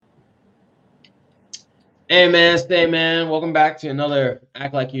Hey man, stay man. Welcome back to another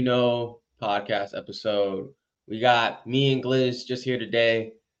Act Like You Know podcast episode. We got me and Gliz just here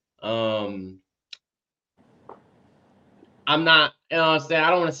today. Um, I'm not, what I'm saying, I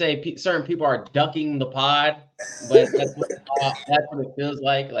don't want to say certain people are ducking the pod, but that's what it feels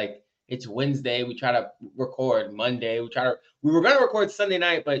like. Like it's Wednesday. We try to record Monday. We were gonna record Sunday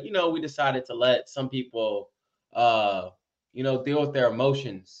night, but we decided to let some people, uh, deal with their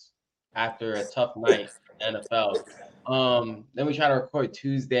emotions after a tough night in the NFL. Then we try to record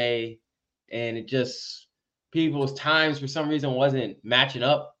Tuesday, and it just people's times for some reason wasn't matching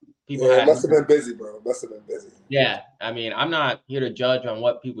up. People Yeah, it had must have been busy, bro. It must have been busy. yeah, I mean, I'm not here to judge on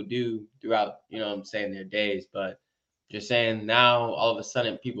what people do throughout, what I'm saying, their days, but just saying now, all of a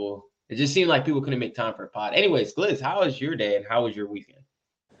sudden, it just seemed like people couldn't make time for a pod. Anyways, Gliz, how was your day and how was your weekend?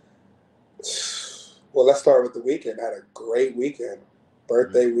 Well, let's start with the weekend. I had a great weekend. Mhm.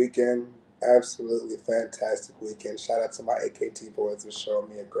 Birthday weekend. Absolutely fantastic weekend. Shout out to my AKT boys for showing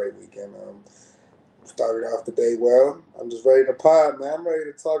me a great weekend. Started off the day well. I'm just ready to pod, man. I'm ready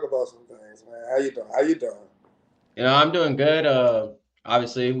to talk about some things, man. How you doing? How you doing? I'm doing good.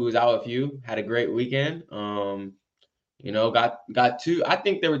 Obviously, we was out with you, had a great weekend. Got two. I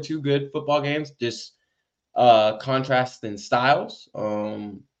think there were two good football games, just contrast in styles. Yeah,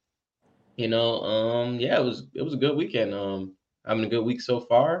 it was a good weekend. Having a good week so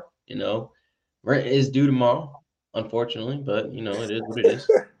far. Rent is due tomorrow, unfortunately, but it is what it is.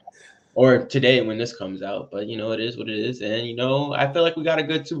 Or today when this comes out, but it is what it is. And I feel like we got a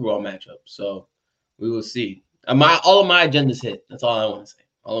good Super Bowl matchup, so we will see. My all of my agendas hit. That's all I want to say.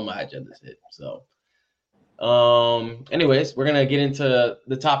 All of my agendas hit. So, anyways, we're gonna get into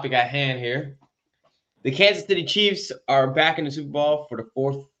the topic at hand here. The Kansas City Chiefs are back in the Super Bowl for the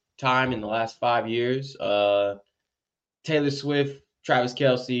fourth time in the last 5 years. Taylor Swift, Travis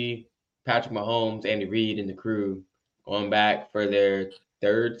Kelce, Patrick Mahomes, Andy Reid, and the crew going back for their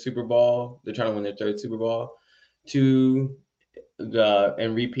third Super Bowl. They're trying to win their third Super Bowl to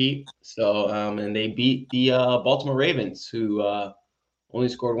and repeat. So and they beat the Baltimore Ravens, who only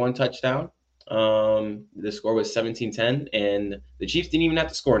scored one touchdown. The score was 17-10, and the Chiefs didn't even have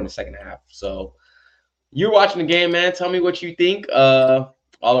to score in the second half. So you're watching the game, man. Tell me what you think.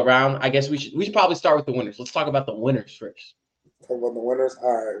 All around. I guess we should probably start with the winners. Let's talk about the winners first. Talk about the winners.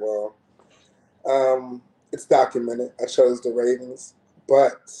 All right. Well, it's documented. I chose the Ravens,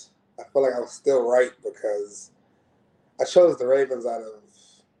 but I feel like I was still right because I chose the Ravens out of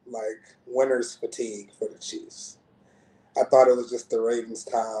like winner's fatigue for the Chiefs. I thought it was just the Ravens'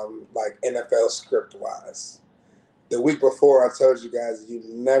 time, like NFL script wise. The week before, I told you guys you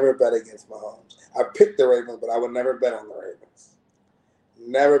never bet against Mahomes. I picked the Ravens, but I would never bet on the Ravens.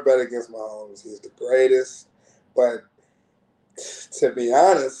 Never bet against Mahomes. He's the greatest. But to be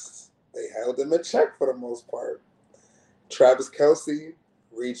honest, they held him in check for the most part. Travis Kelce,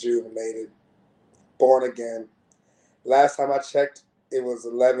 rejuvenated, born again. Last time I checked, it was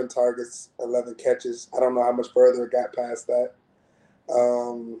 11 targets, 11 catches. I don't know how much further it got past that.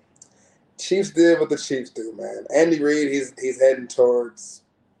 Um, Chiefs did what the Chiefs do, man. Andy Reid, he's heading towards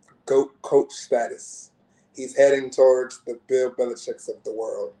GOAT coach status. He's heading towards the Bill Belichick's of the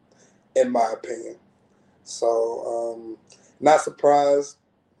world, in my opinion. So, not surprised,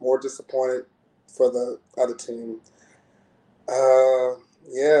 more disappointed for the other team.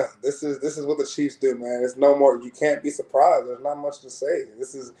 Yeah, this is what the Chiefs do, man. There's no more. You can't be surprised. There's not much to say.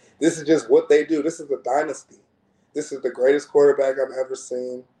 This is just what they do. This is the dynasty. This is the greatest quarterback I've ever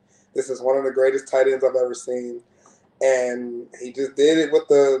seen. This is one of the greatest tight ends I've ever seen, and he just did it with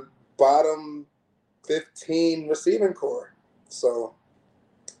the bottom 15 receiving core. So,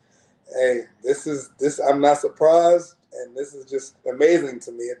 hey, this is this. I'm not surprised, and this is just amazing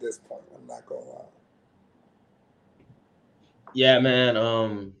to me at this point. I'm not gonna lie. Yeah, man.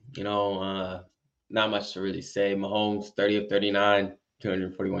 Not much to really say. Mahomes, 30 of 39,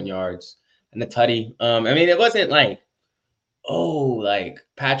 241 yards, and the tutty. I mean, it wasn't like, like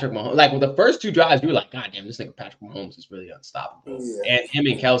Patrick Mahomes. Like with the first two drives, you were like, God damn, this nigga Patrick Mahomes is really unstoppable. Yeah, And him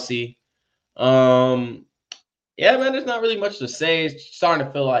and Kelsey. Um, yeah, man, there's not really much to say. It's starting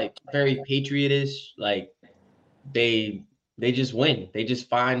to feel like very patriotish. Like they they just win. They just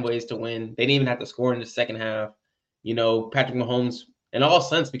find ways to win. They didn't even have to score in the second half. Patrick Mahomes, in all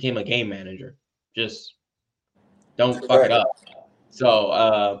sense, became a game manager. Just don't fuck it correct. up.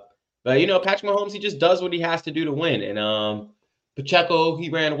 So, but Patrick Mahomes, he just does what he has to do to win. And Pacheco, he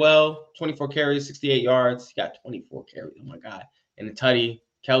ran well, 24 carries, 68 yards. He got 24 carries. Oh my god! And the tutty,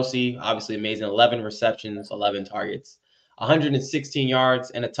 Kelsey, obviously amazing, 11 receptions, 11 targets, 116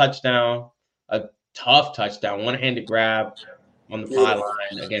 yards, and a touchdown, a tough touchdown, one-handed grab. on the Beautiful.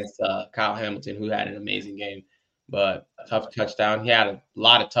 pylon against Kyle Hamilton, who had an amazing game, but tough touchdown. He had a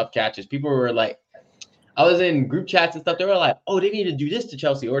lot of tough catches. People were like, I was in group chats and stuff. They were like, "Oh, they need to do this to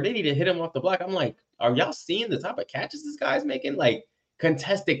Chelsea, or they need to hit him off the block." I'm like, "Are y'all seeing the type of catches this guy's making? Like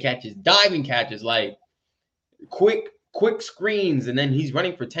contested catches, diving catches, like quick screens, and then he's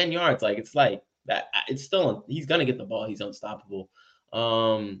running for 10 yards. Like it's like that. It's still he's gonna get the ball. He's unstoppable.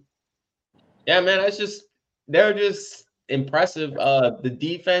 Yeah, man, they're just impressive. The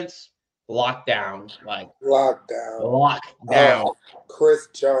defense locked down, like Lockdown. locked down. Chris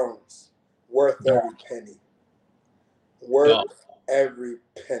Jones, worth every penny. Dog. Worth every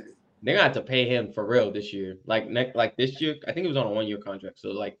penny. They're gonna have to pay him for real this year. Like this year, I think it was on a 1 year contract. So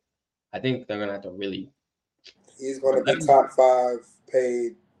like, I think they're gonna have to really. He's going to be top 5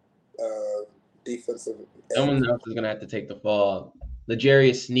 paid defensive end. Someone else is gonna have to take the fall.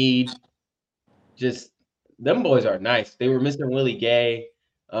 L'Jarius Sneed, just them boys are nice. They were missing Willie Gay.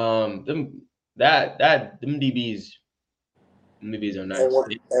 Them DBs are nice.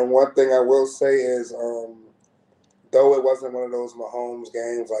 And one thing I will say is, though it wasn't one of those Mahomes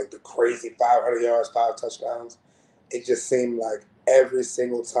games like the crazy 500 yards, 5 touchdowns, it just seemed like every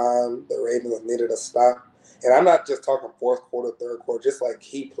single time the Ravens needed a stop. And I'm not just talking fourth quarter, third quarter, just like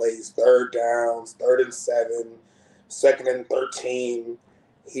key plays, third downs, 3rd and 7, 2nd and 13.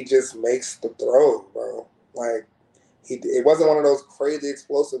 He just makes the throw, bro. Like, it wasn't one of those crazy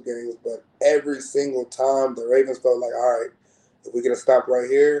explosive games, but every single time the Ravens felt like, all right, if we get a stop right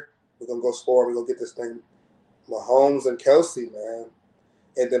here, we're going to go score, we're going to get this thing. Mahomes and Kelsey, man.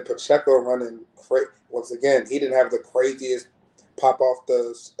 And then Pacheco running crazy. Once again, he didn't have the craziest pop off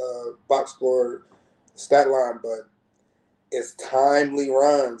the box score stat line, but it's timely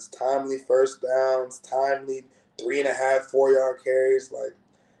runs, timely first downs, timely 3.5, 4 yard carries. Like,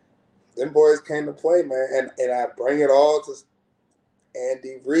 them boys came to play, man. And I bring it all to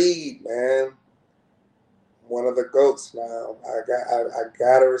Andy Reid, man. One of the GOATs now. I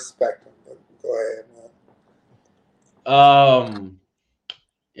gotta respect him. But go ahead, man.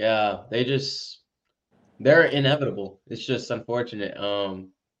 Yeah, they're inevitable. It's just unfortunate.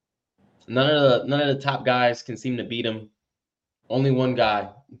 None of the top guys can seem to beat him. Only one guy.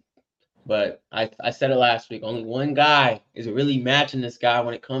 But I said it last week. Only one guy is really matching this guy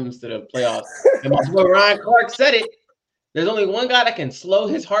when it comes to the playoffs. And my boy Ryan Clark said it. There's only one guy that can slow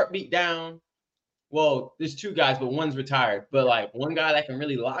his heartbeat down. Well, there's 2 guys, but one's retired. But like one guy that can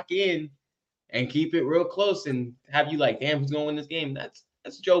really lock in and keep it real close and have you like, damn, who's gonna win this game? That's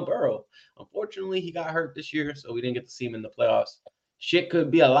Joe Burrow. Unfortunately, he got hurt this year, so we didn't get to see him in the playoffs. Shit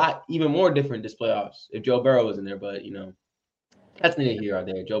could be a lot even more different this playoffs if Joe Burrow was in there, but that's neither here or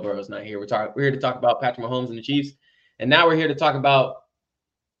there. Joe Burrow's not here. We're here to talk about Patrick Mahomes and the Chiefs, and now we're here to talk about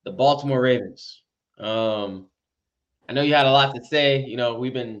the Baltimore Ravens. I know you had a lot to say.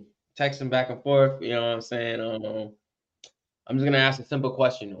 We've been texting back and forth. You know what I'm saying? I'm just gonna ask a simple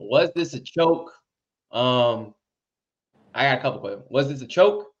question: was this a choke? I got a couple questions. Was this a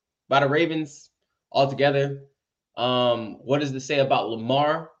choke by the Ravens altogether? What does this say about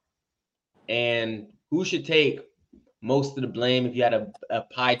Lamar? And who should take most of the blame? If you had a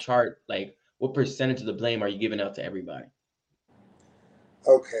pie chart, like what percentage of the blame are you giving out to everybody?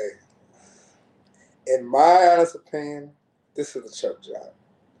 Okay. In my honest opinion, this is a choke job.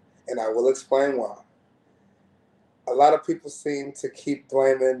 And I will explain why. A lot of people seem to keep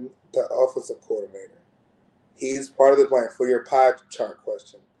blaming the offensive coordinator. He's part of the blame for your pie chart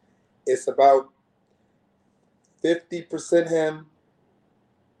question. It's about 50% him,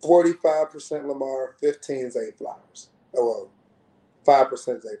 45% Lamar, 15 Zay Flowers. Oh, well,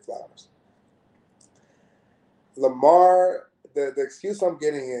 5% Zay Flowers. Lamar, the excuse I'm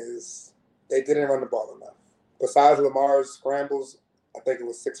getting is they didn't run the ball enough. Besides Lamar's scrambles, I think it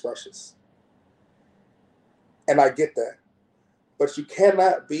was 6 rushes. And I get that. But you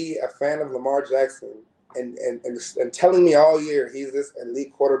cannot be a fan of Lamar Jackson and telling me all year he's this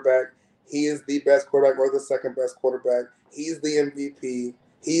elite quarterback, he is the best quarterback or the second best quarterback, he's the MVP,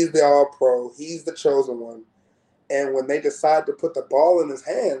 he's the all-pro, he's the chosen one. And when they decide to put the ball in his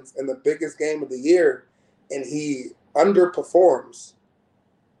hands in the biggest game of the year and he underperforms,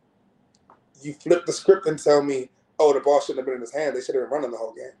 you flip the script and tell me, oh, the ball shouldn't have been in his hand. They should have been running the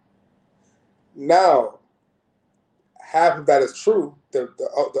whole game. Now, half of that is true. The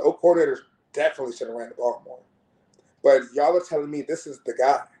coordinators definitely should have ran the ball more. But y'all are telling me this is the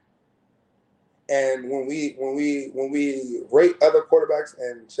guy. And when we rate other quarterbacks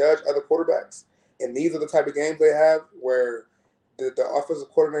and judge other quarterbacks, and these are the type of games they have where the offensive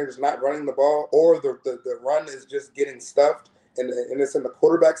coordinator is not running the ball or the run is just getting stuffed and it's in the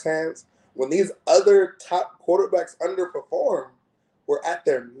quarterback's hands. When these other top quarterbacks underperform, were at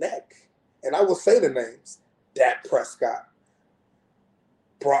their neck. And I will say the names: Dak Prescott,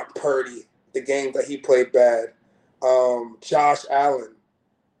 Brock Purdy, the game that he played bad, Josh Allen,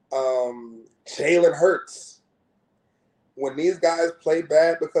 Jalen Hurts. When these guys play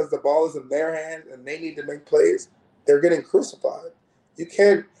bad because the ball is in their hands and they need to make plays, they're getting crucified. You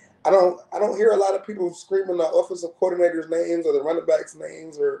can't. I don't hear a lot of people screaming the offensive coordinators' names or the running backs'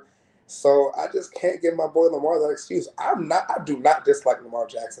 names, or so I just can't give my boy Lamar that excuse. I do not dislike Lamar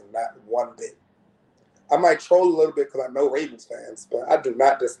Jackson, not one bit. I might troll a little bit because I know Ravens fans, but I do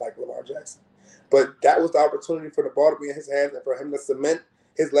not dislike Lamar Jackson. But that was the opportunity for the ball to be in his hands and for him to cement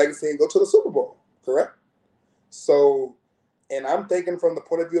his legacy and go to the Super Bowl, correct? So, and I'm thinking from the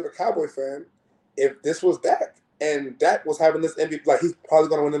point of view of a Cowboy fan, if this was Dak and Dak was having this MVP, like he's probably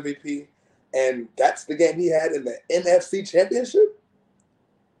going to win MVP, and that's the game he had in the NFC Championship,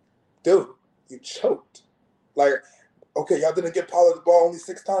 dude, you choked. Like, okay, y'all didn't get Pollard the ball only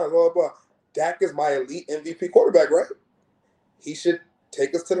 6 times, blah, blah, blah. Dak is my elite MVP quarterback, right? He should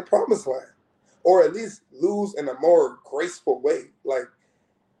take us to the promised land. Or at least lose in a more graceful way. Like,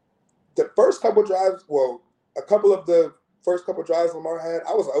 the first couple drives, well, a couple of the first couple drives Lamar had,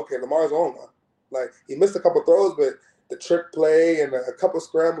 I was like, okay, Lamar's on one. Like, he missed a couple throws, but the trick play and a couple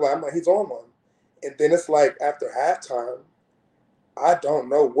scrambles, I'm like, he's on one. And then it's like, after halftime, I don't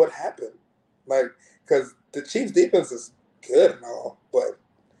know what happened. Like, because the Chiefs' defense is good and all, but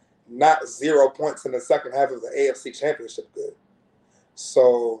not 0 points in the second half of the AFC Championship good.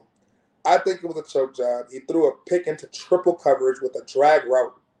 So I think it was a choke job. He threw a pick into triple coverage with a drag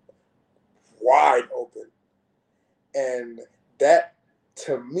route wide open. And that,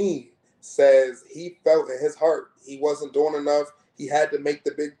 to me, says he felt in his heart he wasn't doing enough. He had to make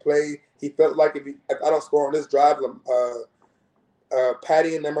the big play. He felt like if I don't score on this drive,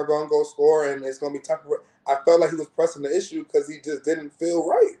 Patty and them are going to go score, and it's going to be tough. I felt like he was pressing the issue because he just didn't feel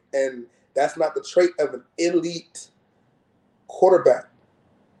right. And that's not the trait of an elite quarterback.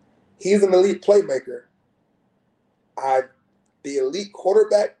 He's an elite playmaker. The elite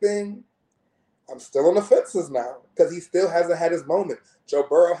quarterback thing, I'm still on the fences now because he still hasn't had his moment. Joe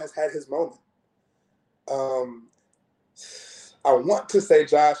Burrow has had his moment. I want to say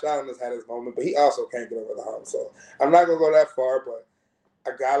Josh Allen has had his moment, but he also can't get over the hump. So I'm not going to go that far, but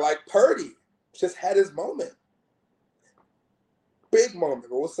a guy like Purdy just had his moment. Big moment,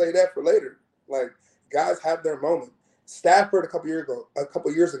 but we'll say that for later. Like, guys have their moment. Stafford a couple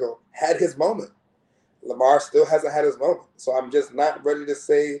years ago had his moment. Lamar still hasn't had his moment. So I'm just not ready to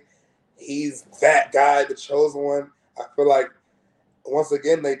say he's that guy, the chosen one. I feel like, once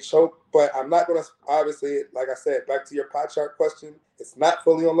again, they choke, but I'm not going to, obviously, like I said, back to your pie chart question, it's not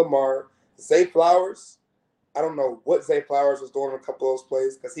fully on Lamar. Zay Flowers, I don't know what Zay Flowers was doing in a couple of those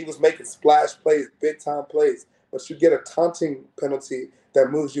plays because he was making splash plays, big-time plays, but you get a taunting penalty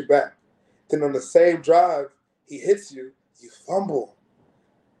that moves you back. Then on the same drive, he hits you, you fumble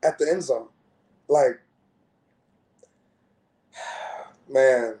at the end zone. Like,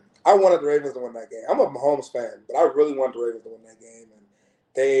 man, I wanted the Ravens to win that game. I'm a Mahomes fan, but I really wanted the Ravens to win that game.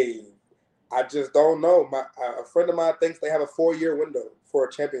 And I just don't know. A friend of mine thinks they have a 4-year window for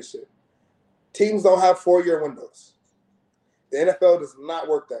a championship. Teams don't have 4-year windows. The NFL does not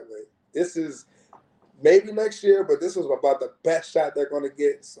work that way. This is maybe next year, but this was about the best shot they're going to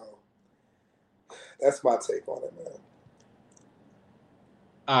get. So that's my take on it, man.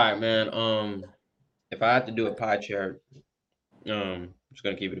 All right, man. If I had to do a pie chart, I'm just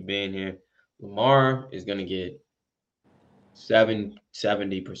gonna keep it a bean here. Lamar is gonna get 70%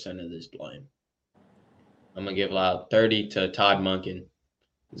 of this blame. I'm gonna give about 30 to Todd Monken.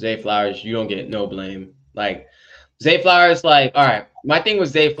 Zay Flowers, you don't get no blame. Like, Zay Flowers, like, all right. My thing with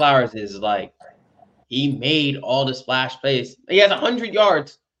Zay Flowers is like he made all the splash plays. He has 100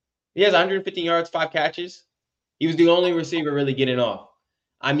 yards. He has 115 yards, 5 catches. He was the only receiver really getting off.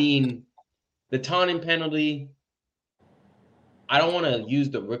 I mean, the taunting penalty, I don't want to use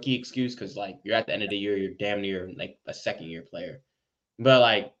the rookie excuse because, like, you're at the end of the year, you're damn near like a second-year player. But,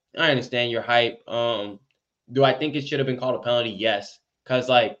 like, I understand your hype. Do I think it should have been called a penalty? Yes. Because,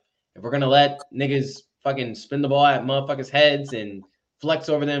 like, if we're going to let niggas fucking spin the ball at motherfuckers' heads and flex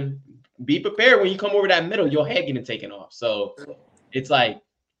over them, be prepared when you come over that middle, your head getting taken off. So it's like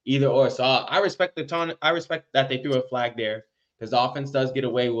either or. So I respect the taunt. I respect that they threw a flag there because the offense does get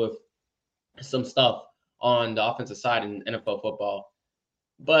away with some stuff on the offensive side in NFL football.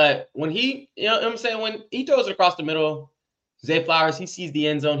 But when you know what I'm saying, when he throws it across the middle, Zay Flowers, he sees the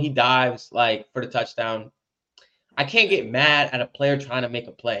end zone, he dives like for the touchdown. I can't get mad at a player trying to make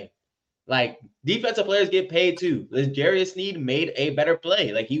a play. Like, defensive players get paid too. L'Jarius Sneed made a better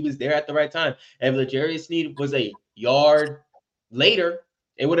play. Like, he was there at the right time. And L'Jarius Sneed was a yard later,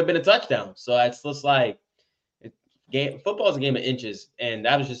 it would have been a touchdown. So it's just like football is a game of inches, and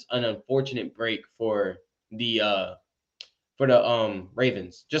that was just an unfortunate break for the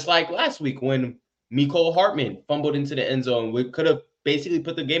Ravens. Just like last week when Mecole Hardman fumbled into the end zone, we could have basically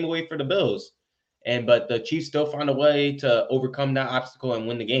put the game away for the Bills. But the Chiefs still found a way to overcome that obstacle and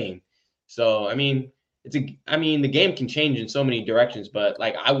win the game. So I mean, the game can change in so many directions, but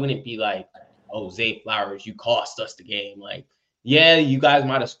like I wouldn't be like, oh, Zay Flowers, you cost us the game. Like, yeah, you guys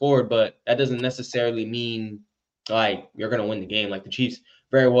might have scored, but that doesn't necessarily mean like you're gonna win the game. Like the Chiefs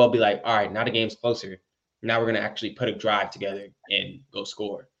very well be like, all right, now the game's closer. Now we're gonna actually put a drive together and go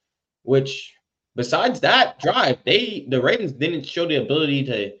score. Which besides that drive, the Ravens didn't show the ability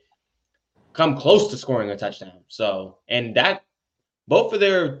to come close to scoring a touchdown. So, and that both of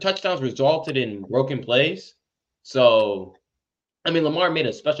their touchdowns resulted in broken plays. So, I mean, Lamar made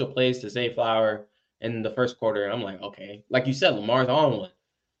a special plays to Zay Flower in the first quarter. I'm like, okay, like you said, Lamar's on one.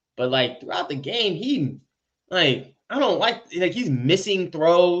 But like throughout the game, I don't like he's missing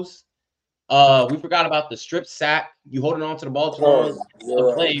throws. We forgot about the strip sack. You holding on to the ball too long.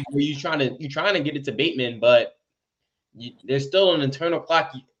 A play where you're trying to get it to Bateman, but there's still an internal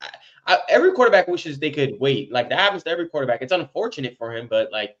clock. Every quarterback wishes they could wait. Like that happens to every quarterback. It's unfortunate for him, but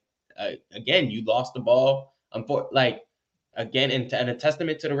like again, you lost the ball. Again, and a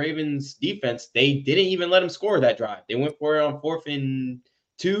testament to the Ravens defense, they didn't even let him score that drive. They went for it on 4th and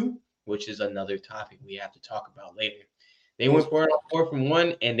 2, which is another topic we have to talk about later. They went for it on 4th and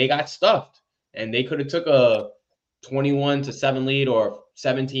 1, and they got stuffed. And they could have took a 21-7 lead or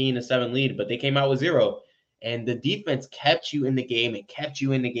 17-7 lead, but they came out with 0. And the defense kept you in the game and kept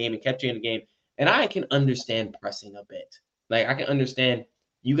you in the game and kept you in the game. And I can understand pressing a bit. Like I can understand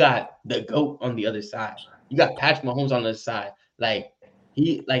you got the GOAT on the other side. You got Patrick Mahomes on the other side.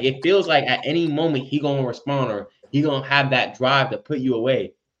 It feels like at any moment he gonna respond or he gonna have that drive to put you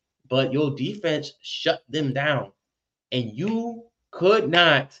away. But your defense shut them down. And you could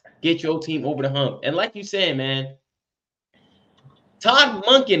not get your team over the hump. And like you said, man, Todd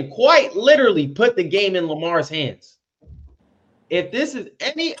Monken quite literally put the game in Lamar's hands. If this is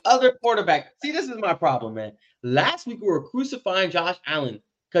any other quarterback, see, this is my problem, man. Last week we were crucifying Josh Allen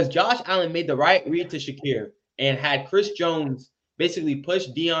because Josh Allen made the right read to Shakir and had Chris Jones basically push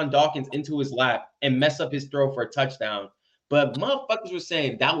Deion Dawkins into his lap and mess up his throw for a touchdown. But motherfuckers were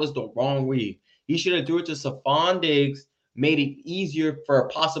saying that was the wrong read. He should have threw it to Stephon Diggs, made it easier for a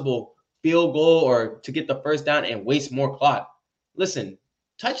possible field goal or to get the first down and waste more clock. Listen,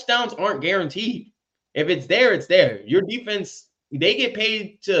 touchdowns aren't guaranteed. If it's there, it's there. Your defense, they get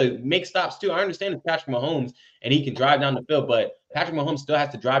paid to make stops too. I understand it's Patrick Mahomes and he can drive down the field, but Patrick Mahomes still has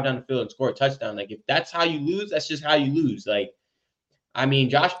to drive down the field and score a touchdown. Like if that's how you lose, that's just how you lose. Like, I mean,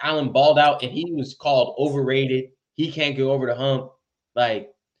 Josh Allen balled out and he was called overrated. He can't go over the hump.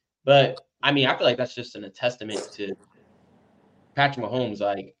 But I mean, I feel like that's just a testament to Patrick Mahomes.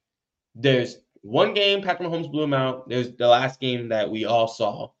 Like, there's one game Patrick Mahomes blew him out. There's the last game that we all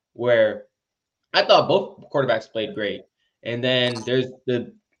saw where I thought both quarterbacks played great. And then there's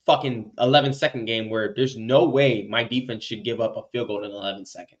the fucking 11-second game where there's no way my defense should give up a field goal in 11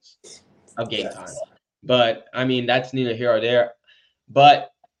 seconds of game time. But, I mean, that's neither here or there.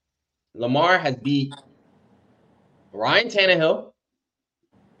 But Lamar has beat Ryan Tannehill,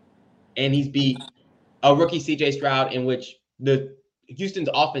 and he's beat a rookie C.J. Stroud in which the Houston's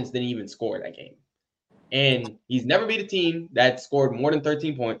offense didn't even score that game. And he's never beat a team that scored more than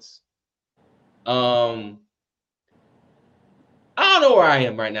 13 points. I don't know where I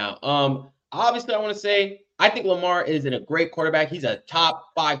am right now. Obviously, I want to say I think Lamar is a great quarterback. He's a top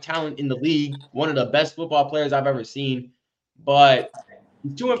 5 talent in the league, one of the best football players I've ever seen. But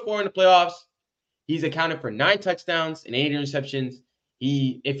he's 2-4 in the playoffs. He's accounted for 9 touchdowns and 8 interceptions.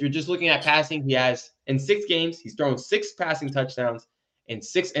 If you're just looking at passing, he has in 6 games, he's thrown 6 passing touchdowns and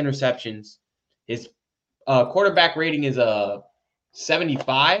 6 interceptions. His quarterback rating is a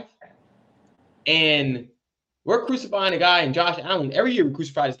 75. And we're crucifying a guy in Josh Allen. Every year we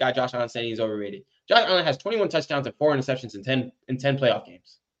crucify this guy, Josh Allen, saying he's overrated. Josh Allen has 21 touchdowns and 4 interceptions in 10 playoff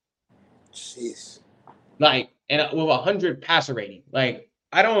games. Jeez. And with 100 passer rating.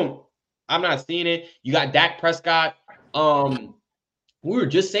 I'm not seeing it. You got Dak Prescott. We were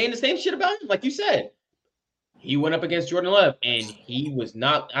just saying the same shit about him, like you said. He went up against Jordan Love, and he was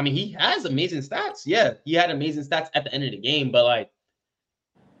not. I mean, he has amazing stats. Yeah, he had amazing stats at the end of the game, but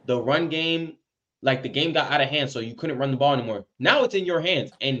the run game, the game got out of hand, so you couldn't run the ball anymore. Now it's in your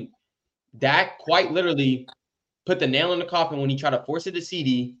hands, and Dak quite literally put the nail in the coffin when he tried to force it to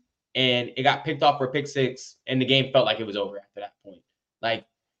CD, and it got picked off for a pick 6, and the game felt like it was over after that point.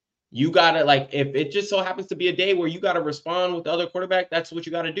 You gotta like if it just so happens to be a day where you gotta respond with the other quarterback, that's what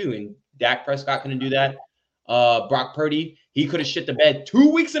you gotta do. And Dak Prescott couldn't do that. Brock Purdy, he could have shit the bed 2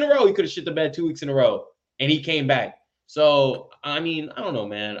 weeks in a row. He could have shit the bed 2 weeks in a row, and he came back. So I mean, I don't know,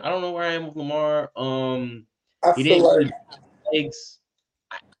 man. I don't know where I am with Lamar. I He feel didn't like really legs.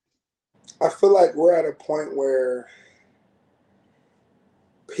 I feel like we're at a point where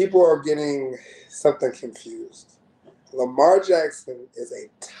people are getting something confused. Lamar Jackson is a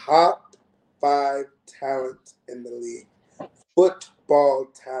top 5 talent in the league, football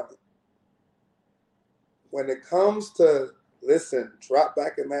talent. When it comes to listen, drop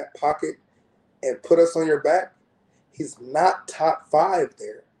back in that pocket and put us on your back, he's not top 5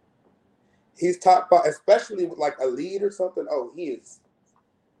 there. He's top 5, especially with like a lead or something. Oh, he is.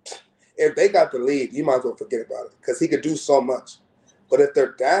 If they got the lead, you might as well forget about it because he could do so much. But if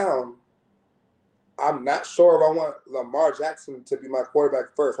they're down, I'm not sure if I want Lamar Jackson to be my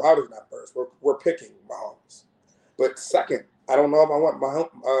quarterback first. Well, obviously not first. We're picking Mahomes. But second, I don't know if I want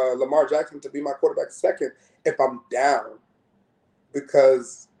Lamar Jackson to be my quarterback second if I'm down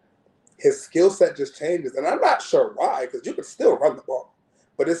because his skill set just changes. And I'm not sure why because you can still run the ball.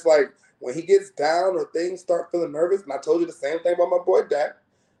 But it's like when he gets down or things start feeling nervous, and I told you the same thing about my boy Dak,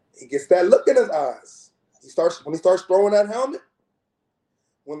 he gets that look in his eyes. When he starts throwing that helmet,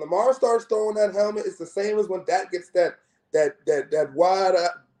 when Lamar starts throwing that helmet, it's the same as when Dak gets that wide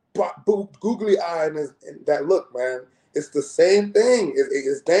googly eye and that look, man. It's the same thing.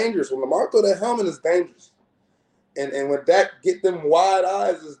 It's dangerous. When Lamar throw that helmet, it's dangerous. And when Dak get them wide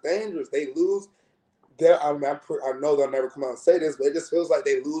eyes, it's dangerous. They lose. I know they'll never come out and say this, but it just feels like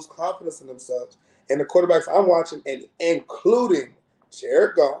they lose confidence in themselves. And the quarterbacks I'm watching, and including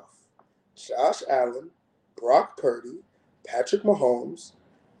Jared Goff, Josh Allen, Brock Purdy, Patrick Mahomes,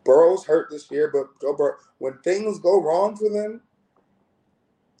 Burrow's hurt this year, but Joe Burrow, when things go wrong for them,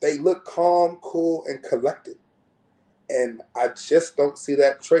 they look calm, cool, and collected. And I just don't see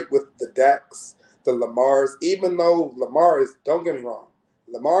that trait with the Daks, the Lamars, even though Lamar is, don't get me wrong,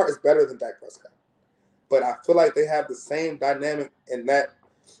 Lamar is better than Dak Prescott. But I feel like they have the same dynamic in that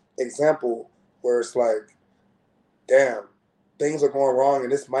example where it's like, damn, things are going wrong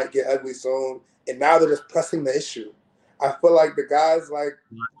and this might get ugly soon. And now they're just pressing the issue. I feel like the guys like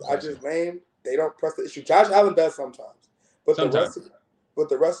I just named, they don't press the issue. Josh Allen does sometimes, but Sometimes.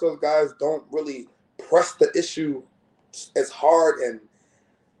 the rest of those guys don't really press the issue as hard, and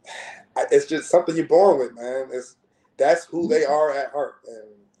it's just something you're born with, man. That's who they are at heart. And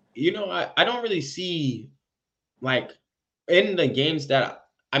I don't really see like in the games that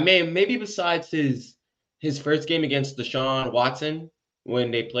I maybe besides his first game against Deshaun Watson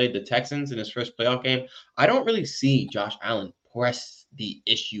when they played the Texans in his first playoff game, I don't really see Josh Allen press the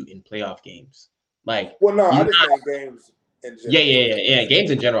issue in playoff games. Like well, no, I he's just not, named games in yeah, general. yeah, yeah, yeah.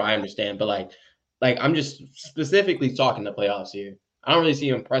 Games in general, I understand, but like I'm just specifically talking the playoffs here. I don't really see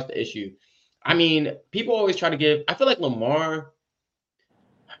him press the issue. I mean, people always try to give. I feel like Lamar.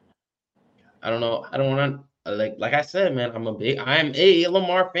 I don't know. I don't want to like I said, man. I'm a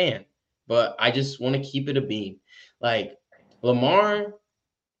Lamar fan, but I just want to keep it a beam. Like Lamar,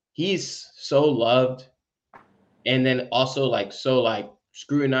 he's so loved, and then also like so like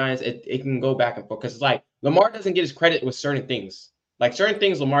scrutinized. It can go back and forth because it's like Lamar doesn't get his credit with certain things. Like certain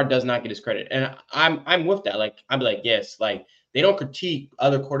things, Lamar does not get his credit, and I'm with that. Like I'm like yes, like they don't critique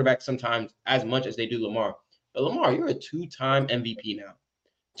other quarterbacks sometimes as much as they do Lamar. But Lamar, you're a two-time MVP now.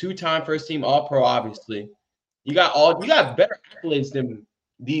 Two-time first team All Pro, obviously. You got better accolades than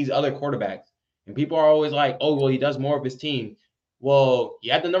these other quarterbacks. And people are always like, oh, well, he does more of his team. Well, he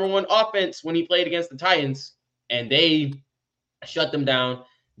had the number one offense when he played against the Titans, and they shut them down.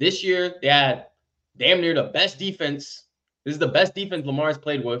 This year, they had damn near the best defense. This is the best defense Lamar's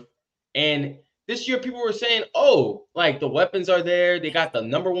played with. And this year, people were saying, oh, like the weapons are there. They got the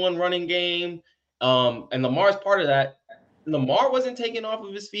number one running game. And Lamar's part of that. Lamar wasn't taking off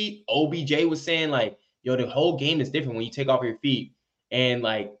of his feet. OBJ was saying, like, yo, the whole game is different when you take off your feet. And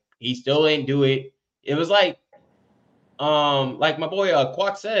like he still ain't do it. It was like my boy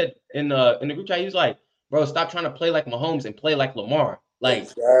Quack said in the group chat, he was like, bro, stop trying to play like Mahomes and play like Lamar.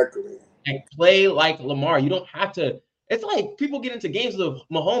 Exactly. Like play like Lamar. You don't have to. It's like people get into games with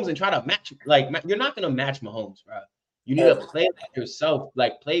Mahomes and try to match. You're not gonna match Mahomes, bro. You need to play like yourself.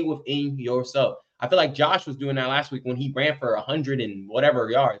 Like play within yourself. I feel like Josh was doing that last week when he ran for 100 and whatever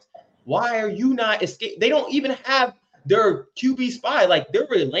yards. Why are you not escape? They don't even have their QB spy. Like there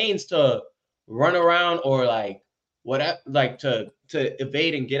were lanes to run around or like whatever, like to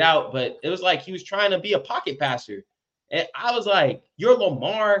evade and get out. But it was like he was trying to be a pocket passer. And I was like, you're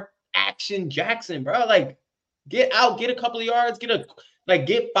Lamar Action Jackson, bro. Like, get out, get a couple of yards, Like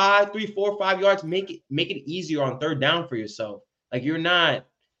get 5, 3, 4, 5 yards. Make it easier on third down for yourself. Like you're not.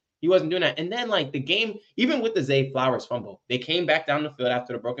 He wasn't doing that. And then like the game, even with the Zay Flowers fumble, they came back down the field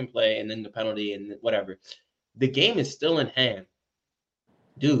after the broken play and then the penalty and whatever. The game is still in hand,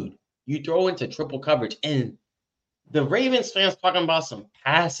 dude. You throw into triple coverage and the Ravens fans talking about some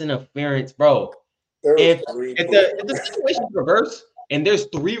pass interference, bro. There was If three. if the situation's reversed and there's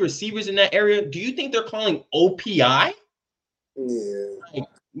 3 receivers in that area, do you think they're calling OPI? Yeah.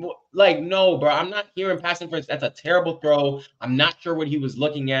 Like no, bro. I'm not hearing pass interference. That's a terrible throw. I'm not sure what he was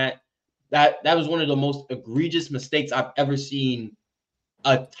looking at. That was one of the most egregious mistakes I've ever seen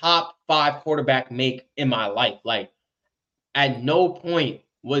a top 5 quarterback make in my life. Like at no point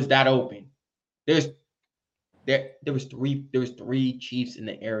was that open. There was 3 Chiefs in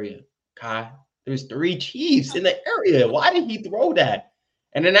the area, Kai. There was 3 Chiefs in the area. Why did he throw that?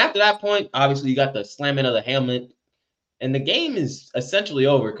 And then after that point, obviously you got the slamming of the helmet, and the game is essentially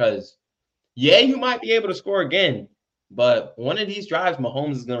over because yeah, you might be able to score again, but one of these drives,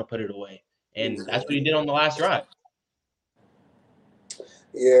 Mahomes is gonna put it away, and that's what he did on the last drive.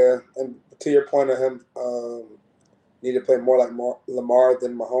 Yeah, and to your point of him need to play more like Lamar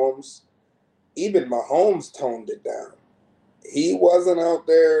than Mahomes. Even Mahomes toned it down. He wasn't out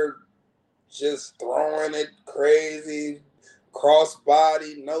there just throwing it crazy, cross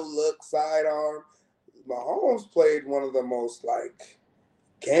body, no look, sidearm. Mahomes played one of the most like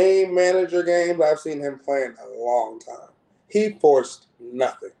game manager games I've seen him play in a long time. He forced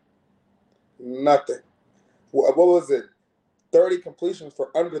nothing. Nothing. What was it? 30 completions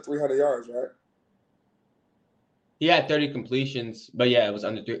for under 300 yards, right? He had 30 completions, but yeah, it was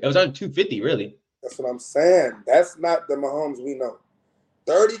under 250, really. That's what I'm saying. That's not the Mahomes we know.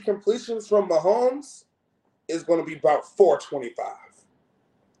 30 completions from Mahomes is going to be about 425.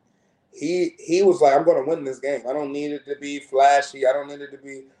 He was like, I'm going to win this game. I don't need it to be flashy. I don't need it to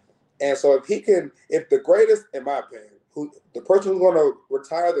be. And so if the greatest, in my opinion, the person who's going to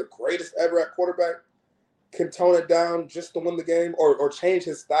retire the greatest ever at quarterback can tone it down just to win the game or change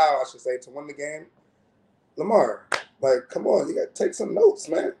his style, I should say, to win the game, Lamar, like, come on, you got to take some notes,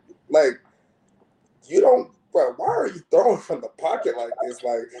 man. Like, you don't, bro, why are you throwing from the pocket like this?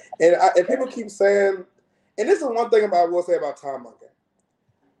 Like, and people keep saying, and this is one thing I will say about Tom Duncan.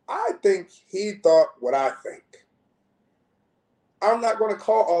 I think he thought what I think. I'm not going to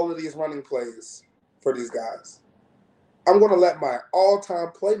call all of these running plays for these guys. I'm going to let my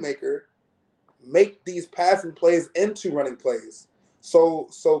all-time playmaker make these passing plays into running plays. So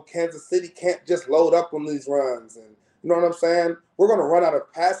Kansas City can't just load up on these runs. And you know what I'm saying? We're going to run out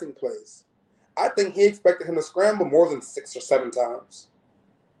of passing plays. I think he expected him to scramble more than 6 or 7 times,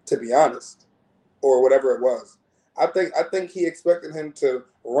 to be honest, or whatever it was. I think he expected him to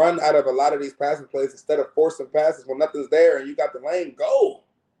run out of a lot of these passing plays instead of forcing passes when nothing's there and you got the lane, go.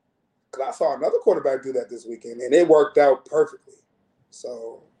 Because I saw another quarterback do that this weekend, and it worked out perfectly.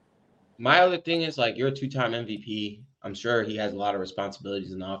 So my other thing is, like, you're a 2-time MVP. I'm sure he has a lot of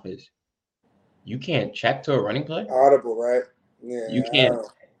responsibilities in the office. You can't check to a running play? Audible, right? Yeah. You can't.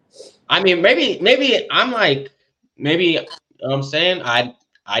 I mean, maybe I'm like, maybe you know what I'm saying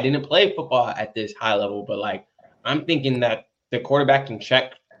I didn't play football at this high level, but like I'm thinking that the quarterback can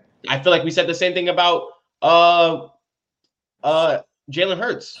check. I feel like we said the same thing about Jalen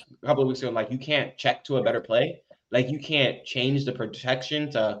Hurts a couple of weeks ago. Like you can't check to a better play. Like you can't change the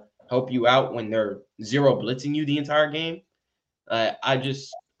protection to help you out when they're zero blitzing you the entire game. I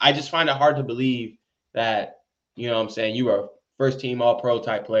just find it hard to believe that, you know what I'm saying, you are a first team all pro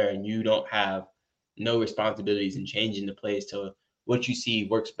type player and you don't have no responsibilities in changing the plays to what you see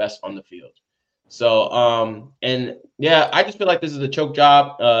works best on the field. So and yeah, I just feel like this is a choke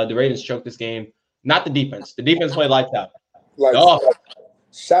job. The Ravens choked this game, not the defense. The defense played lights out.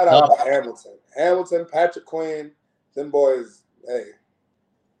 Shout out to Hamilton, Patrick Queen, them boys. Hey,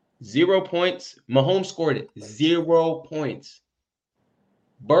 0 points. Mahomes scored 0 points.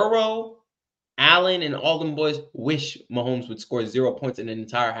 Burrow, Allen, and all them boys wish Mahomes would score 0 points in an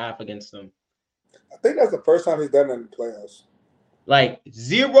entire half against them. I think that's the first time he's done it in the playoffs. Like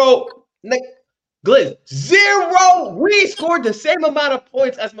 0, like Gliz, 0. We scored the same amount of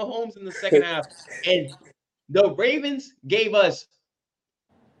points as Mahomes in the second half, and the Ravens gave us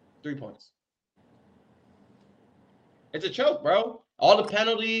 3 points. It's a choke, bro. All the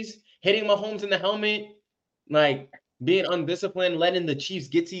penalties, hitting Mahomes in the helmet, like being undisciplined, letting the Chiefs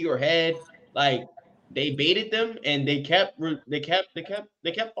get to your head, like they baited them and they kept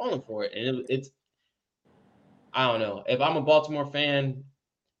falling for it. And it's I don't know. If I'm a Baltimore fan,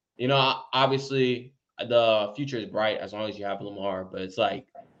 you know, obviously the future is bright as long as you have Lamar, but it's like,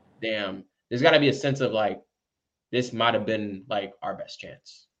 damn, there's got to be a sense of like this might have been like our best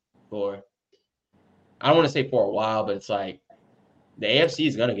chance for. I don't want to say for a while, but it's like the AFC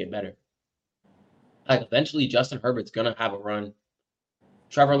is gonna get better. Like eventually, Justin Herbert's gonna have a run.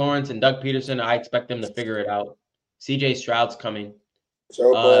 Trevor Lawrence and Doug Peterson, I expect them to figure it out. CJ Stroud's coming.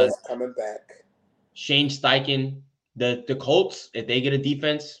 Joe Burrow's coming back. Shane Steichen. The Colts, if they get a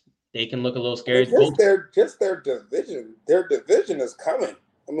defense, they can look a little I mean, scary. just their division. Their division is coming.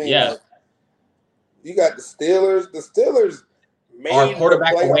 I mean, Yeah. like, you got the Steelers. The Steelers made the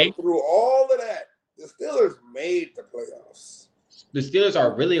playoffs through all of that. The Steelers made the playoffs. The Steelers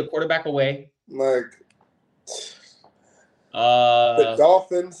are really a quarterback away. Like the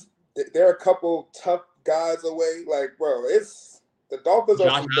Dolphins, they're a couple tough guys away. Like, bro, it's the Dolphins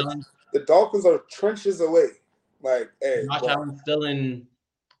Josh Allen. The Dolphins are trenches away. Like, hey, Josh Allen's still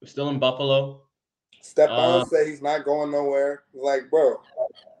in Buffalo. Stephon said he's not going nowhere. Like, bro,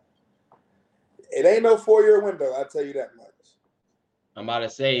 it ain't no 4-year window. I'll tell you that much. I'm about to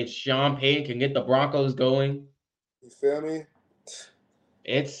say, if Sean Payton can get the Broncos going, you feel me?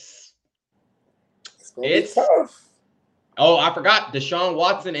 It's gonna be tough. Oh, I forgot Deshaun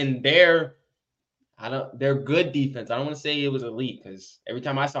Watson and their good defense. I don't want to say it was elite because every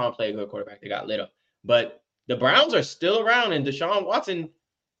time I saw him play a good quarterback, they got lit up. But the Browns are still around, and Deshaun Watson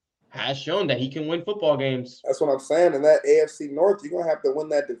has shown that he can win football games. That's what I'm saying. In that AFC North, you're going to have to win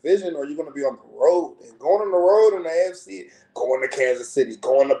that division or you're going to be on the road. And going on the road in the AFC, going to Kansas City,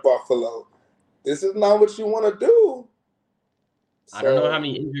 going to Buffalo, this is not what you want to do. So, I don't know how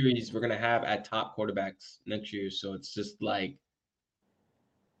many injuries we're going to have at top quarterbacks next year. So it's just like,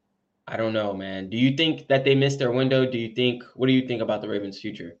 I don't know, man. Do you think that they missed their window? What do you think about the Ravens'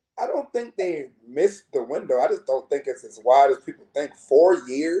 future? I don't think they missed the window. I just don't think it's as wide as people think. 4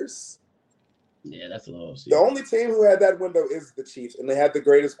 years? Yeah, that's a little. The only team who had that window is the Chiefs, and they had the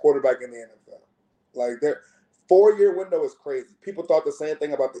greatest quarterback in the NFL. Like, their 4-year window is crazy. People thought the same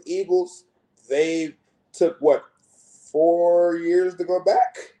thing about the Eagles. They took, 4 years to go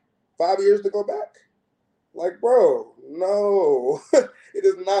back? 5 years to go back? Like, bro, no. It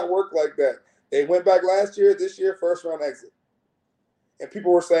does not work like that. They went back last year, this year, first round exit. And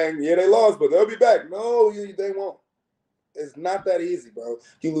people were saying, yeah, they lost, but they'll be back. No, they won't. It's not that easy, bro.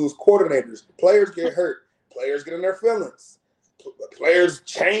 You lose coordinators. Players get hurt. Players get in their feelings. Players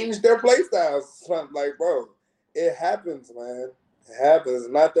change their play styles. Like, bro, it happens, man. It happens.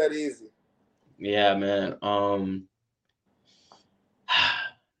 It's not that easy. Yeah, man.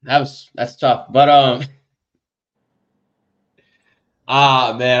 That's tough. But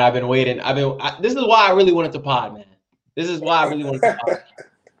man, I've been waiting. This is why I really wanted to pod, man. This is why I really wanted to pod.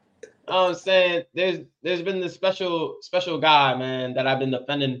 I'm saying there's been this special guy, man, that I've been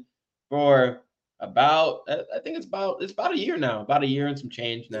defending for about, I think it's about a year now, about a year and some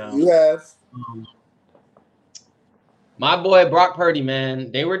change now. You have. My boy Brock Purdy,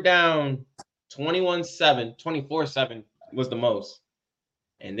 man, they were down 21-7, 24-7 was the most.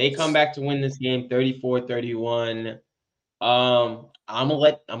 And they come back to win this game 34-31. I'm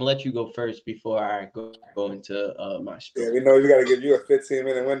gonna let you go first before I go into my spiel. Yeah, we know you got to give you a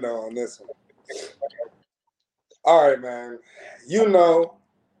 15-minute window on this one. All right, man. You know,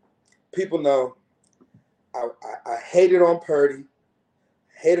 people know, I hated on Purdy,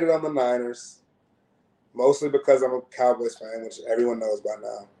 hated on the Niners, mostly because I'm a Cowboys fan, which everyone knows by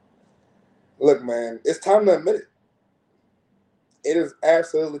now. Look, man, it's time to admit it. It is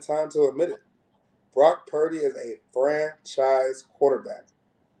absolutely time to admit it. Brock Purdy is a franchise quarterback.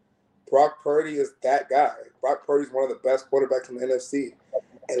 Brock Purdy is that guy. Brock Purdy is one of the best quarterbacks in the NFC.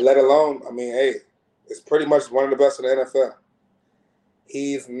 And let alone, I mean, hey, it's pretty much one of the best in the NFL.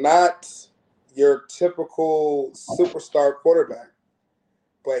 He's not your typical superstar quarterback.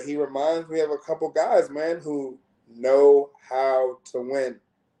 But he reminds me of a couple guys, man, who know how to win.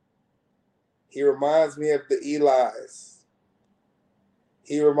 He reminds me of the Eli's.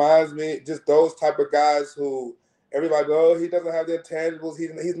 He reminds me just those type of guys who everybody goes, he doesn't have the intangibles.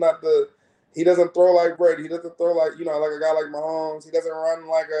 He doesn't throw like Brady. He doesn't throw like, like a guy like Mahomes. He doesn't run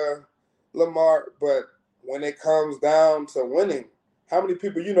like a Lamar. But when it comes down to winning, how many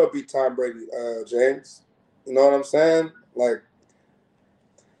people beat Tom Brady, James? You know what I'm saying? Like,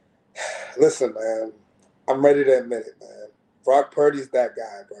 listen, man, I'm ready to admit it, man. Brock Purdy's that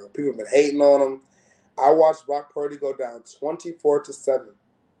guy, bro. People have been hating on him. I watched Brock Purdy go down 24-7.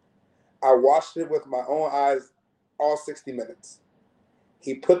 I watched it with my own eyes all 60 minutes.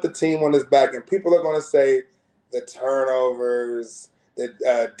 He put the team on his back, and people are going to say the turnovers,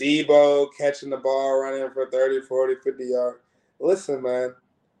 the Debo catching the ball, running for 30, 40, 50 yards. Listen, man,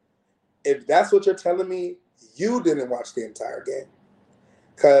 if that's what you're telling me, you didn't watch the entire game.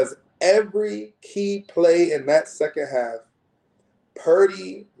 Because every key play in that second half,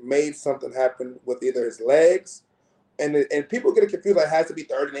 Purdy made something happen with either his legs, and people get it confused. Like, it has to be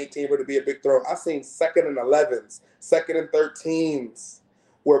 3rd and 18 for it to be a big throw. I've seen 2nd and 11s, 2nd and 13s,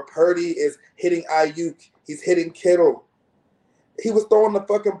 where Purdy is hitting Ayuk. He's hitting Kittle. He was throwing the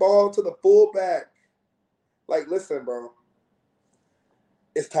fucking ball to the fullback. Like, listen, bro.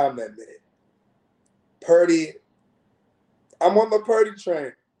 It's time to admit it. Purdy, I'm on the Purdy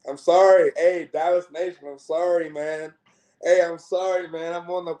train. I'm sorry. Hey, Dallas Nation, I'm sorry, man. Hey, I'm sorry, man. I'm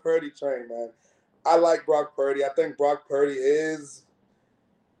on the Purdy train, man. I like Brock Purdy. I think Brock Purdy is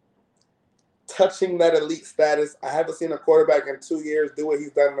touching that elite status. I haven't seen a quarterback in 2 years do what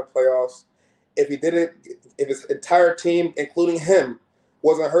he's done in the playoffs. If he didn't, if his entire team, including him,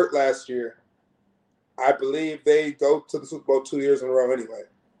 wasn't hurt last year, I believe they go to the Super Bowl 2 years in a row anyway.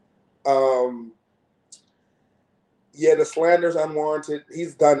 Yeah, the slander's unwarranted.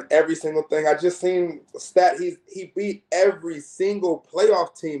 He's done every single thing. I just seen a stat. He beat every single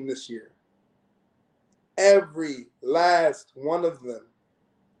playoff team this year. Every last one of them.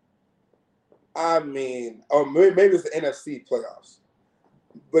 I mean, or maybe it's the NFC playoffs.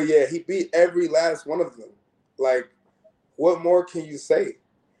 But yeah, he beat every last one of them. Like, what more can you say?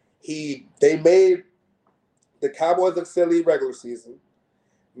 They made the Cowboys look silly regular season.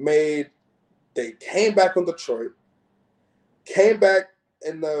 They came back on Detroit. Came back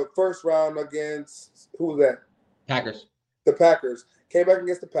in the first round against, who was that? Packers. The Packers. Came back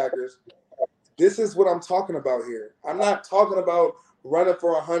against the Packers. This is what I'm talking about here. I'm not talking about running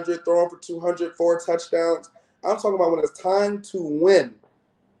for 100, throwing for 200, 4 touchdowns. I'm talking about when it's time to win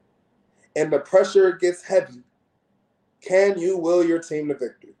and the pressure gets heavy. Can you will your team to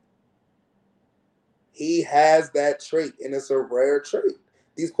victory? He has that trait, and it's a rare trait.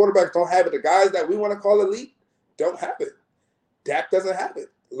 These quarterbacks don't have it. The guys that we want to call elite don't have it. Dak doesn't have it.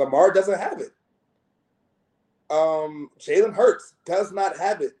 Lamar doesn't have it. Jalen Hurts does not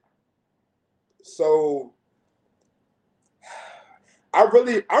have it. So I'm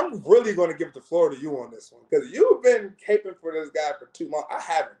really going to give the floor to you on this one, because you've been caping for this guy for 2 months. I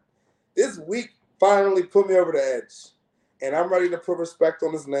haven't. This week finally put me over the edge, and I'm ready to put respect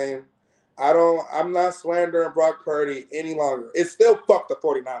on his name. I'm not slandering Brock Purdy any longer. It's still fuck the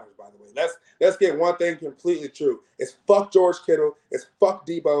 49ers, by the way. Let's get one thing completely true. It's fuck George Kittle. It's fuck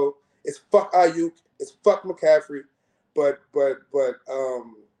Debo. It's fuck Ayuk. It's fuck McCaffrey. But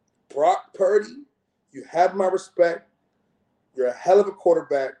Brock Purdy, you have my respect. You're a hell of a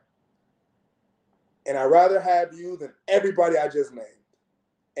quarterback. And I'd rather have you than everybody I just named.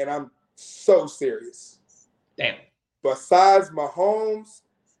 And I'm so serious. Damn. Besides Mahomes,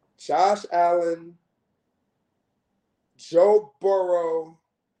 Josh Allen, Joe Burrow,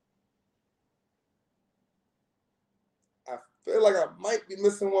 I feel like I might be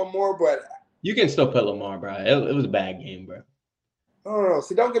missing one more, but you can still put Lamar, bro. It was a bad game, bro. No.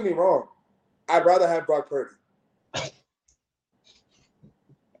 See, don't get me wrong. I'd rather have Brock Purdy.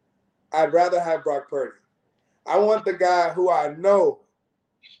 I'd rather have Brock Purdy. I want the guy who I know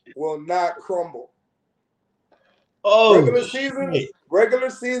will not crumble. Oh, regular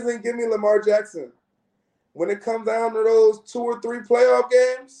season, give me Lamar Jackson. When it comes down to those 2 or 3 playoff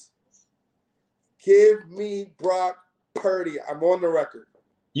games, give me Brock Purdy. I'm on the record.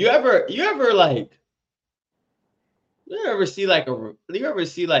 You ever see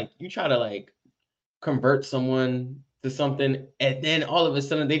you try to like convert someone to something, and then all of a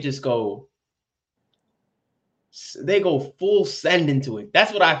sudden they go full send into it.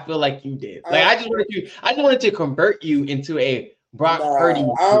 That's what I feel like you did. Like, I just wanted to convert you into a Brock Purdy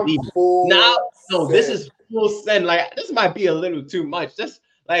believer. No, this is full send. Like, this might be a little too much. Just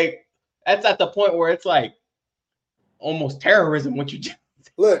like, that's at the point where it's like almost terrorism what you just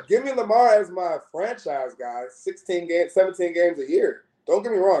look. Give me Lamar as my franchise guy. 16 games, 17 games a year. Don't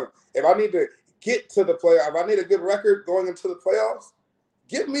get me wrong. If I need to get to the playoff, if I need a good record going into the playoffs,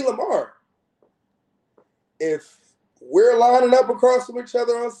 give me Lamar. If we're lining up across from each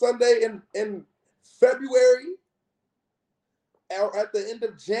other on Sunday in February or at the end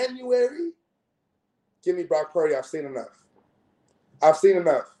of January, give me Brock Purdy. I've seen enough.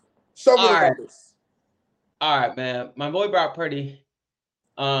 Show me the numbers. All right, man. My boy Brock Purdy,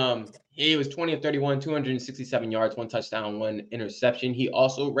 he was 20 of 31, 267 yards, 1 touchdown, 1 interception. He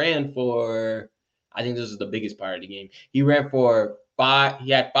also ran for, I think this is the biggest part of the game. He ran for 5.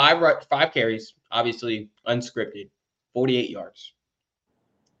 He had 5 carries, obviously unscripted, 48 yards.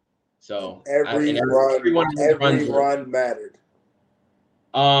 So every run mattered.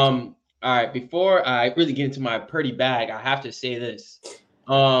 All right, before I really get into my Purdy bag, I have to say this.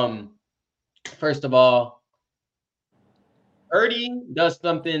 First of all, Purdy does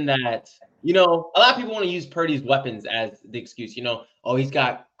something that, a lot of people want to use Purdy's weapons as the excuse. Oh, he's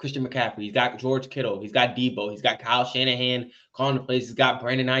got Christian McCaffrey, he's got George Kittle, he's got Debo, he's got Kyle Shanahan calling the plays, he's got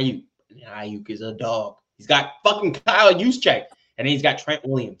Brandon Ayuk. Ayuk is a dog. He's got fucking Kyle Juszczyk, and then he's got Trent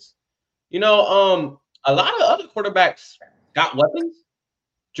Williams. A lot of other quarterbacks got weapons.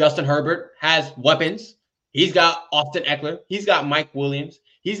 Justin Herbert has weapons. He's got Austin Eckler. He's got Mike Williams.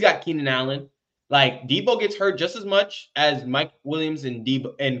 He's got Keenan Allen. Like, Debo gets hurt just as much as Mike Williams and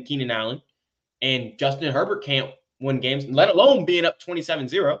Keenan Allen. And Justin Herbert can't win games, let alone being up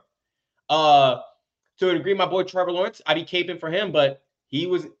 27-0. To a degree, my boy Trevor Lawrence, I'd be caping for him, but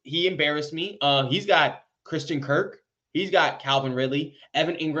he embarrassed me. He's got Christian Kirk. He's got Calvin Ridley.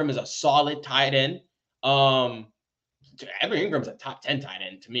 Evan Ingram is a solid tight end. Evan Ingram's a top 10 tight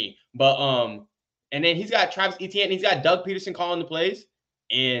end to me. But and then he's got Travis Etienne. He's got Doug Peterson calling the plays,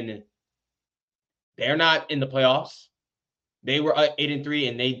 and they're not in the playoffs. They were 8-3,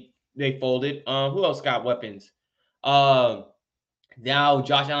 and they folded. Who else got weapons? Now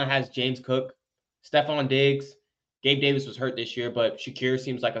Josh Allen has James Cook, Stephon Diggs. Gabe Davis was hurt this year, but Shakir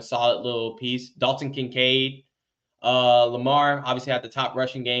seems like a solid little piece. Dalton Kincaid. Lamar obviously had the top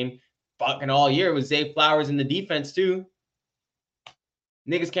rushing game. Fucking all year with Zay Flowers in the defense too.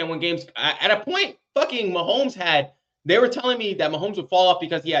 Niggas can't win games. At a point, fucking Mahomes they were telling me that Mahomes would fall off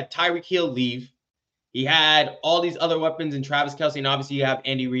because he had Tyreek Hill leave. He had all these other weapons in Travis Kelce, and obviously you have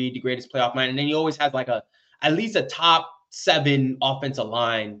Andy Reid, the greatest playoff man, and then he always has like at least a top 7 offensive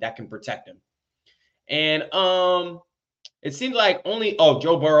line that can protect him. And it seems like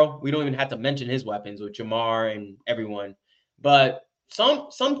Joe Burrow, we don't even have to mention his weapons with Jamar and everyone. But some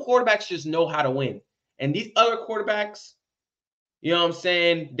quarterbacks just know how to win. And these other quarterbacks, you know what I'm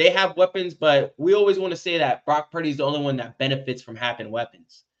saying, they have weapons, but we always want to say that Brock Purdy is the only one that benefits from having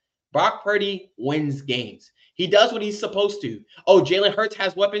weapons. Brock Purdy wins games. He does what he's supposed to. Oh, Jalen Hurts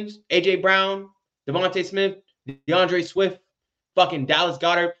has weapons. A.J. Brown, Devontae Smith, DeAndre Swift, fucking Dallas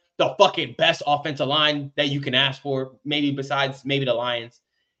Goedert, the fucking best offensive line that you can ask for, maybe besides maybe the Lions.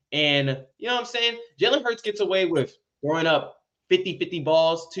 And you know what I'm saying? Jalen Hurts gets away with throwing up 50-50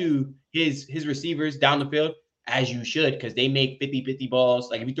 balls to his receivers down the field, as you should, because they make 50-50 balls.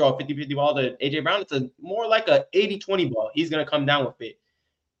 Like, if you throw a 50-50 ball to A.J. Brown, it's more like a 80-20 ball. He's going to come down with it.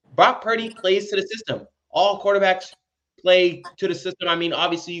 Brock Purdy plays to the system. All quarterbacks play to the system. I mean,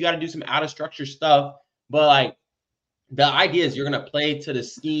 obviously, you got to do some out-of-structure stuff, but, like, the idea is you're going to play to the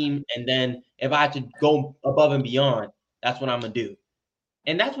scheme, and then if I have to go above and beyond, that's what I'm going to do.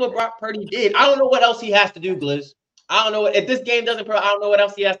 And that's what Brock Purdy did. I don't know what else he has to do, Gliz. I don't know. If this game doesn't I don't know what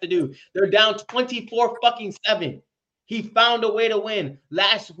else he has to do. They're down 24-7. He found a way to win.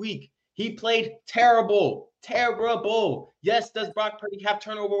 Last week, he played terrible. Yes, does Brock Purdy have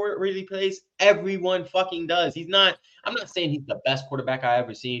turnover where he plays? Everyone fucking does. I'm not saying he's the best quarterback I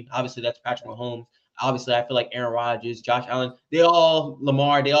ever seen. Obviously, that's Patrick Mahomes. Obviously, I feel like Aaron Rodgers, Josh Allen,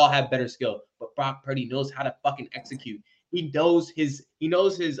 Lamar, they all have better skill. But Brock Purdy knows how to fucking execute. He knows his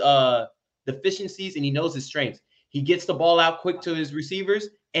deficiencies, and he knows his strengths. He gets the ball out quick to his receivers,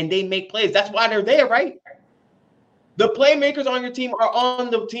 and they make plays. That's why they're there, right? The playmakers on your team are on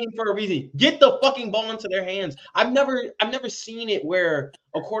the team for a reason. Get the fucking ball into their hands. I've never seen it where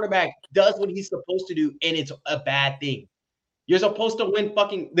a quarterback does what he's supposed to do, and it's a bad thing. You're supposed to win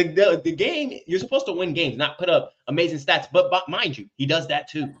fucking the game. You're supposed to win games, not put up amazing stats. But mind you, he does that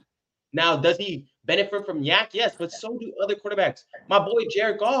too. Now, does he benefit from Yak? Yes, but so do other quarterbacks. My boy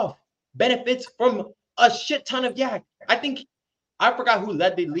Jared Goff benefits from a shit ton of Yak. I forgot who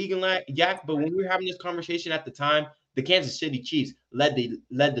led the league in Yak, but when we were having this conversation at the time, the Kansas City Chiefs led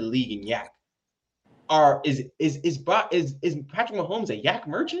the league in Yak. Is Patrick Mahomes a Yak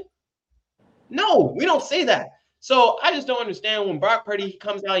merchant? No, we don't say that. So I just don't understand when Brock Purdy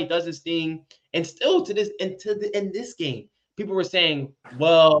comes out, he does his thing, and still in this game, people were saying,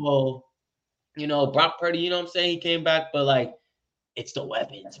 well, Brock Purdy, what I'm saying, he came back, but like, it's the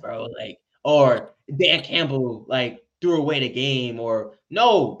weapons, bro. Like, or Dan Campbell like threw away the game, or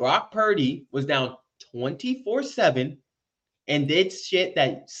no, Brock Purdy was down 24-7 and did shit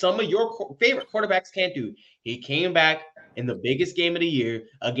that some of your favorite quarterbacks can't do. He came back in the biggest game of the year,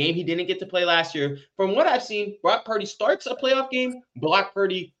 a game he didn't get to play last year. From what I've seen, Brock Purdy starts a playoff game, Brock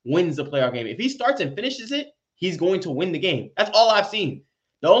Purdy wins the playoff game. If he starts and finishes it, he's going to win the game. That's all I've seen.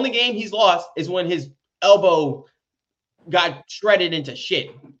 The only game he's lost is when his elbow got shredded into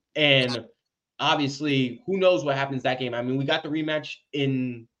shit. And obviously, who knows what happens that game. I mean, we got the rematch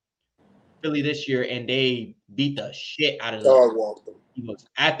in Philly this year, and they beat the shit out of them.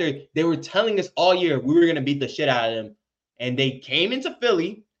 After they were telling us all year we were going to beat the shit out of them, and they came into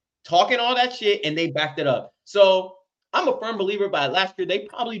Philly talking all that shit, and they backed it up. So I'm a firm believer by last year they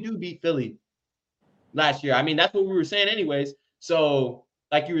probably do beat Philly last year. I mean, that's what we were saying anyways. So,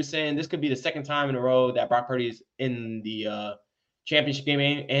 like you were saying, this could be the second time in a row that Brock Purdy is in the championship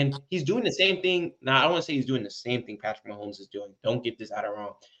game, and he's doing the same thing. Now, I don't want to say he's doing the same thing Patrick Mahomes is doing. Don't get this out of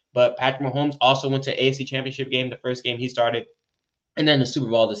wrong. But Patrick Mahomes also went to AFC Championship game, the first game he started, and then the Super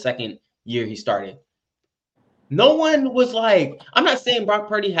Bowl the second year he started. No one was like, I'm not saying Brock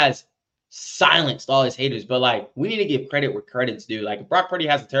Purdy has silenced all his haters, but like we need to give credit where credit's due. Like if Brock Purdy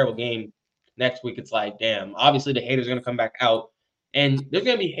has a terrible game next week, it's like, damn, obviously the haters are gonna come back out. And there's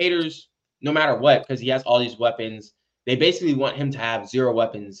gonna be haters no matter what, because he has all these weapons. They basically want him to have zero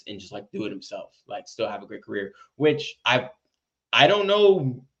weapons and just like do it himself, like still have a great career, which I don't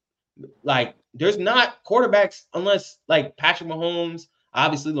know. Like, there's not quarterbacks unless like Patrick Mahomes,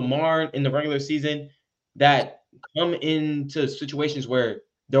 obviously Lamar in the regular season, that come into situations where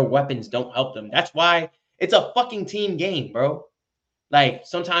their weapons don't help them. That's why it's a fucking team game, bro. Like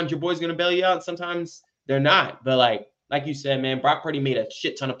sometimes your boy's gonna bail you out, sometimes they're not. But like you said, man, Brock Purdy made a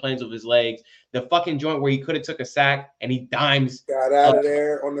shit ton of plays with his legs. The fucking joint where he could have took a sack and he dimes. Got out of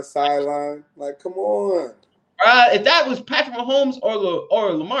there on the sideline. Like, come on. If that was Patrick Mahomes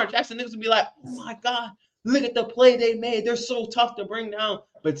or Lamar Jackson, niggas would be like, oh my God, look at the play they made. They're so tough to bring down.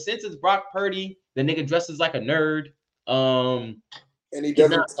 But since it's Brock Purdy, the nigga dresses like a nerd. And he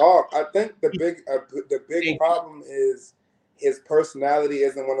doesn't talk. I think the big problem is his personality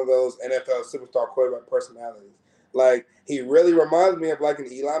isn't one of those NFL superstar quarterback personalities. Like, he really reminds me of like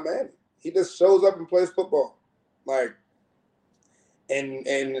an Eli Manning. He just shows up and plays football. Like, and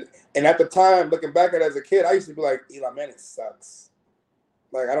at the time, looking back at it as a kid, I used to be like, Eli Manning sucks.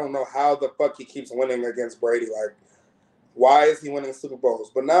 Like, I don't know how the fuck he keeps winning against Brady. Like, why is he winning Super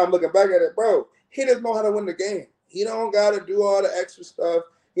Bowls? But now I'm looking back at it, bro. He doesn't know how to win the game. He don't got to do all the extra stuff,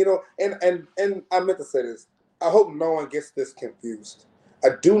 you know. And I meant to say this. I hope no one gets this confused. I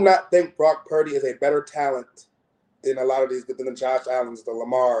do not think Brock Purdy is a better talent than a lot of these, than the Josh Allens, the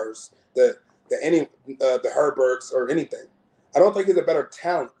Lamars, the Herberts or anything. I don't think he's a better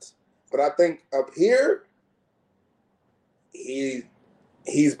talent, but I think up here,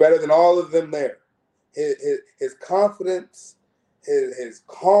 he's better than all of them there. His confidence, his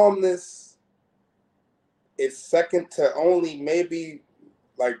calmness is second to only maybe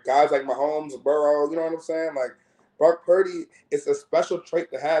like guys like Mahomes, Burrow. You know what I'm saying? Like Brock Purdy is a special trait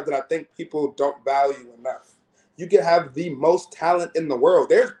to have that I think people don't value enough. You can have the most talent in the world.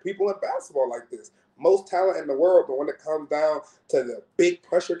 There's people in basketball like this. Most talent in the world, but when it comes down to the big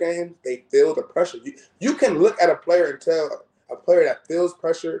pressure games, they feel the pressure. You can look at a player and tell a player that feels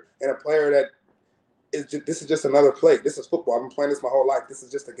pressure and a player that this is just another play. This is football. I've been playing this my whole life. This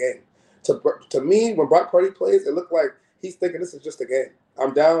is just a game. To me, when Brock Purdy plays, it looked like he's thinking this is just a game.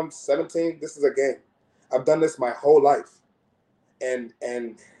 I'm down 17. This is a game. I've done this my whole life. And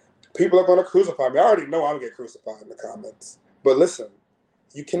people are going to crucify me. I already know I'm going to get crucified in the comments. But listen,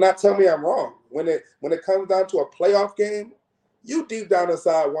 you cannot tell me I'm wrong. When it comes down to a playoff game, you deep down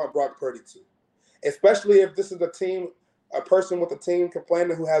inside want Brock Purdy to. Especially if this is a person with a team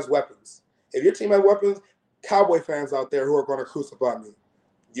complaining who has weapons. If your team has weapons, Cowboy fans out there who are going to crucify me.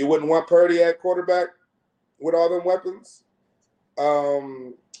 You wouldn't want Purdy at quarterback with all them weapons?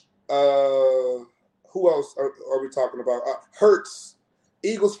 Who else are we talking about? Hurts,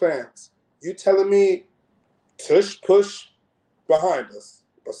 Eagles fans. You telling me tush push behind us,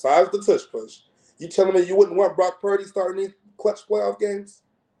 besides the tush push, you telling me you wouldn't want Brock Purdy starting these clutch playoff games?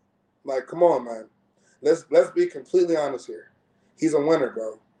 Like, come on, man. Let's be completely honest here. He's a winner,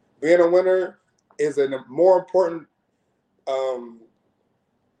 bro. Being a winner is a more important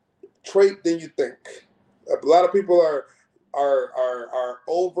trait than you think. A lot of people are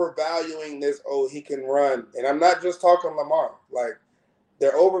overvaluing this. Oh, he can run, and I'm not just talking Lamar. Like,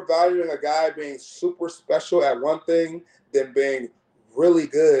 they're overvaluing a guy being super special at one thing than being really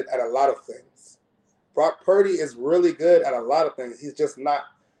good at a lot of things. Brock Purdy is really good at a lot of things. He's just not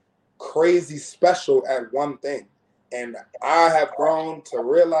crazy special at one thing. And I have grown to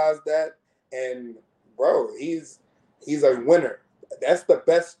realize that. And bro, he's a winner. That's the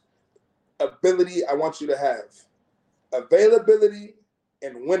best ability I want you to have. Availability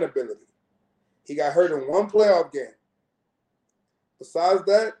and winnability. He got hurt in one playoff game. Besides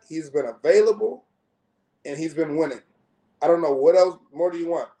that, he's been available and he's been winning. I don't know what else more do you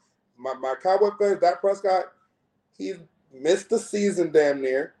want. My Cowboy fans, Dak Prescott, he missed the season damn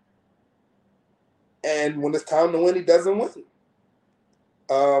near. And when it's time to win, he doesn't win.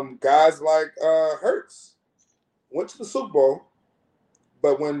 Guys like Hurts went to the Super Bowl,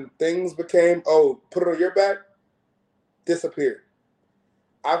 but when things became, put it on your back, disappeared.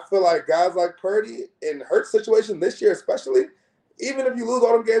 I feel like guys like Purdy in Hurts situation this year, especially, even if you lose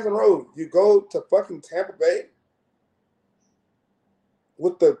all them games in a row, you go to fucking Tampa Bay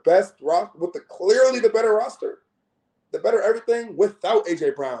with the best roster, with the clearly the better roster, the better everything, without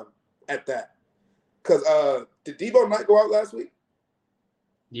AJ Brown at that. Because did Debo not go out last week?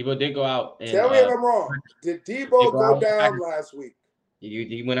 Debo did go out. And, tell me if I'm wrong. Did Debo go down last week?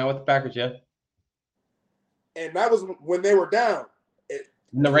 He went out with the Packers, yeah. And that was when they were down.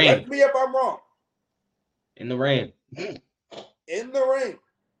 In the Correct rain. me if I'm wrong. In the rain. In the rain.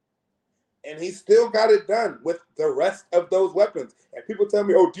 And he still got it done with the rest of those weapons. And people tell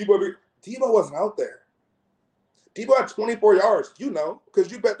me, oh, Debo wasn't out there. Debo had 24 yards, you know,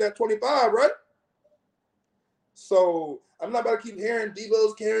 because you bet that 25, right? So I'm not about to keep hearing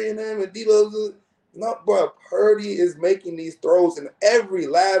Debo's carrying him and Debo's not, but Purdy is making these throws, and every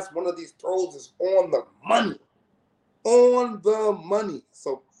last one of these throws is on the money. On the money.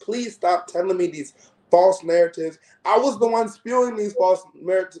 So please stop telling me these false narratives. I was the one spewing these false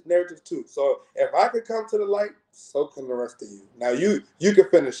narratives too. So if I could come to the light, so can the rest of you. Now you can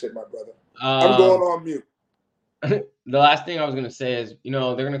finish it, my brother. I'm going on mute. The last thing I was gonna say is, you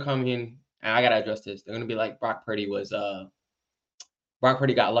know, they're gonna come in, and I gotta address this. They're gonna be like Brock Purdy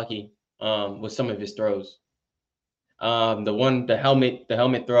got lucky with some of his throws. The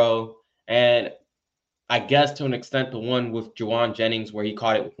helmet throw, and I guess to an extent the one with Juwan Jennings where he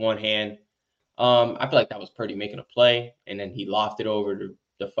caught it with one hand. I feel like that was Purdy making a play, and then he lofted over to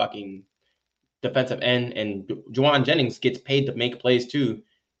the fucking defensive end, and Juwan Jennings gets paid to make plays too,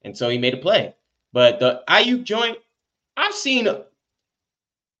 and so he made a play. But the Ayuk joint, I've seen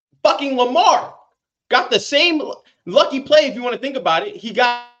fucking Lamar got the same lucky play if you want to think about it. He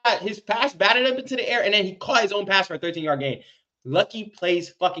got his pass batted up into the air, and then he caught his own pass for a 13-yard gain. Lucky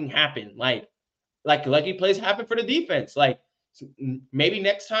plays fucking happen. Like lucky plays happen for the defense. Like maybe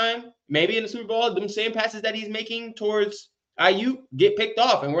next time, maybe in the Super Bowl, them same passes that he's making towards Ayuk get picked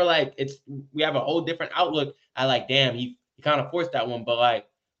off, and we're like, we have a whole different outlook. I like, damn, he kind of forced that one, but like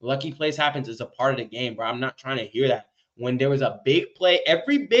lucky plays happens is a part of the game, bro. I'm not trying to hear that. When there was a big play,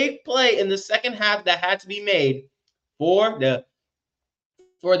 every big play in the second half that had to be made for the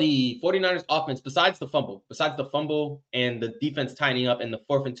 49ers offense, besides the fumble and the defense tightening up in the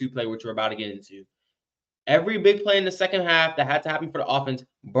 4th and 2 play, which we're about to get into. Every big play in the second half that had to happen for the offense,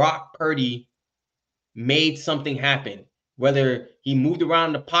 Brock Purdy made something happen. Whether he moved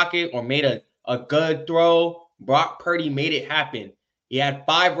around the pocket or made a good throw, Brock Purdy made it happen. He had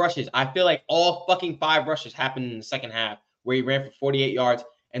 5 rushes. I feel like all fucking 5 rushes happened in the second half where he ran for 48 yards.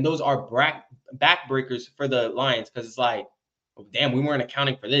 And those are backbreakers for the Lions because it's like, oh, damn, we weren't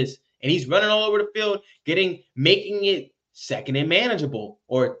accounting for this. And he's running all over the field, making it second and manageable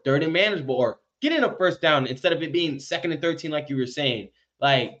or third and manageable or getting a first down instead of it being 2nd and 13 like you were saying.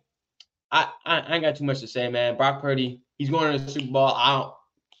 Like, I ain't got too much to say, man. Brock Purdy, he's going to the Super Bowl.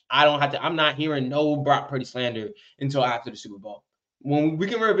 I'm not hearing no Brock Purdy slander until after the Super Bowl. When we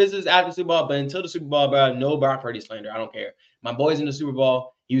can revisit this after the Super Bowl, but until the Super Bowl, bro, no Brock Purdy slander. I don't care. My boy's in the Super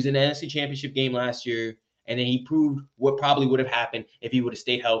Bowl. He was in the NFC Championship game last year, and then he proved what probably would have happened if he would have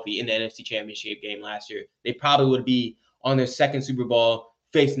stayed healthy in the NFC Championship game last year. They probably would be on their second Super Bowl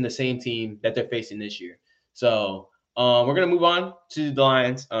facing the same team that they're facing this year. So we're going to move on to the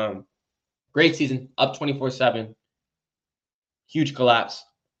Lions. Great season, up 24-7. Huge collapse.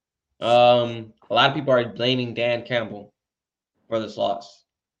 A lot of people are blaming Dan Campbell for this loss.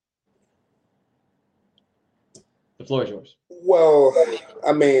 The floor is yours. Well,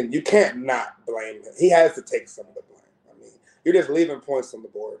 I mean, you can't not blame him. He has to take some of the blame. I mean, you're just leaving points on the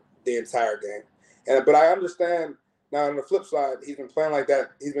board the entire game. But I understand now on the flip side, he's been playing like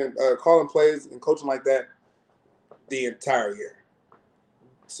that. He's been calling plays and coaching like that the entire year.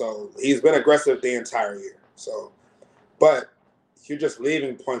 So he's been aggressive the entire year. So, but you're just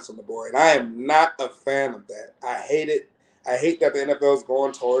leaving points on the board. And I am not a fan of that. I hate it. I hate that the NFL is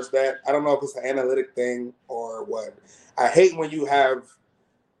going towards that. I don't know if it's an analytic thing or what. I hate when you have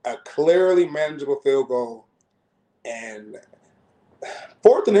a clearly manageable field goal and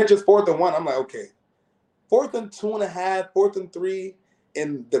 4th and inches, 4th and 1. I'm like, okay. 4th and 2.5, 4th and 3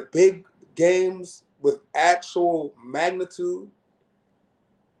 in the big games with actual magnitude.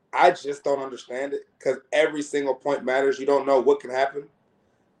 I just don't understand it because every single point matters. You don't know what can happen.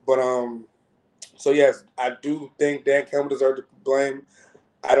 But so yes, I do think Dan Campbell deserves to blame.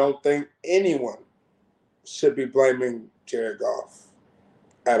 I don't think anyone should be blaming Jared Goff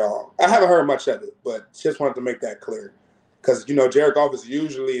at all. I haven't heard much of it, but just wanted to make that clear. Because, Jared Goff is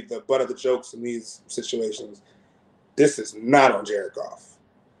usually the butt of the jokes in these situations. This is not on Jared Goff.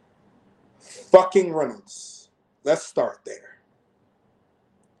 Fucking Reynolds. Let's start there.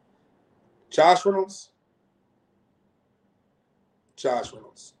 Josh Reynolds. Josh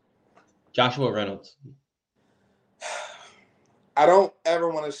Reynolds. Joshua Reynolds. I don't ever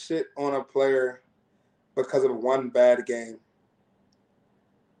want to shit on a player because of one bad game.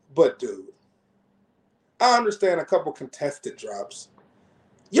 But, dude, I understand a couple contested drops.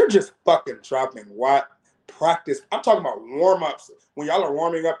 You're just fucking dropping what? Practice. I'm talking about warm-ups. When y'all are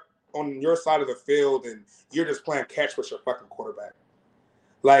warming up on your side of the field and you're just playing catch with your fucking quarterback.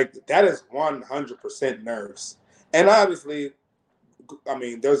 Like, that is 100% nerves. And obviously, I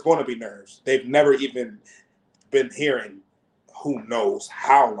mean, there's going to be nerves. They've never even been hearing who knows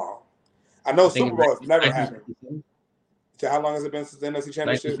how long. I know Super Bowl has never happened. So how long has it been since the NFC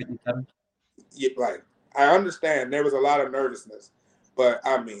Championship? 1957. Yeah, like, I understand there was a lot of nervousness, but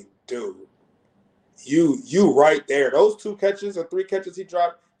I mean, dude, you right there. Those 2 catches or 3 catches he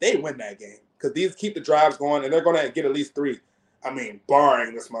dropped, they win that game because these keep the drives going, and they're going to get at least 3. I mean,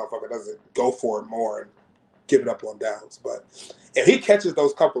 barring this motherfucker doesn't go for it more and give it up on downs. But if he catches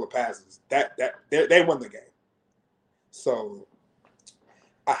those couple of passes, they win the game. So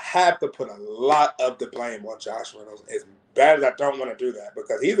I have to put a lot of the blame on Josh Reynolds. As bad as I don't want to do that,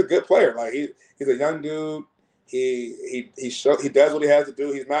 because he's a good player. Like he's a young dude. He does what he has to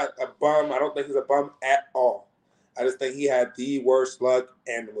do. He's not a bum. I don't think he's a bum at all. I just think he had the worst luck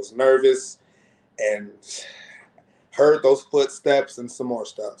and was nervous and heard those footsteps and some more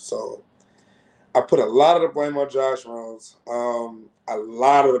stuff. So I put a lot of the blame on Josh Reynolds. A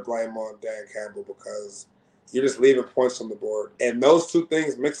lot of the blame on Dan Campbell because you're just leaving points on the board. And those 2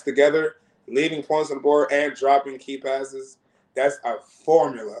 things mixed together, leaving points on the board and dropping key passes, that's a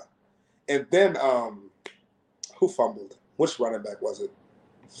formula. And then who fumbled? Which running back was it?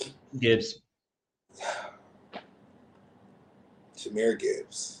 Gibbs. Jahmyr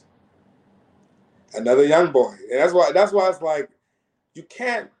Gibbs. Another young boy. And that's why it's like you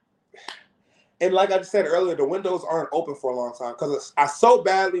can't. And like I said earlier, the windows aren't open for a long time because I so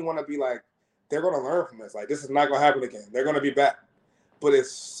badly want to be like, they're going to learn from this. Like, this is not going to happen again. They're going to be back. But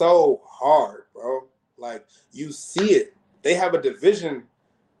it's so hard, bro. Like, you see it. They have a division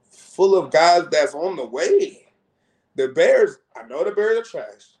full of guys that's on the way. The Bears, I know the Bears are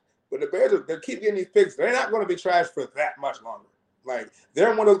trash, but the Bears, they keep getting these picks. They're not going to be trash for that much longer. Like,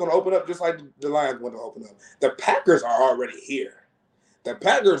 their window's going to open up just like the Lions window open up. The Packers are already here. The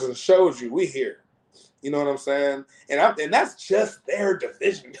Packers have showed you we here. You know what I'm saying? And that's just their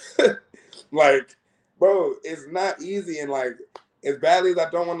division. Like, bro, it's not easy. And, like, as badly as I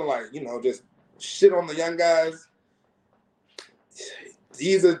don't want to, like, just shit on the young guys,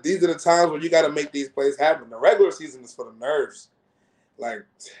 these are the times where you got to make these plays happen. The regular season is for the nerves. Like,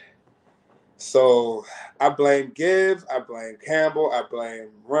 so I blame Gibbs, I blame Campbell, I blame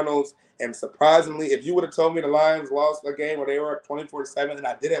Reynolds. And surprisingly, if you would have told me the Lions lost a game where they were up 24-7 and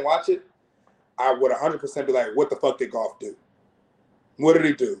I didn't watch it, I would 100% be like, what the fuck did Goff do? What did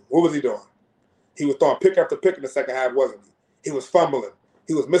he do? What was he doing? He was throwing pick after pick in the second half, wasn't he? He was fumbling.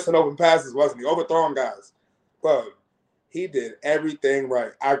 He was missing open passes, wasn't he? Overthrowing guys. But he did everything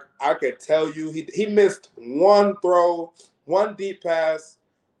right. I could tell you he missed one throw, one deep pass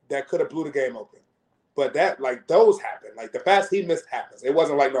that could have blew the game open. But those happen. Like, the pass he missed happens. It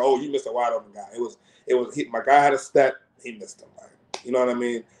wasn't like, no, you missed a wide open guy. My guy had a step, he missed him. Like, you know what I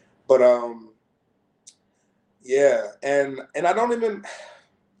mean? But yeah, and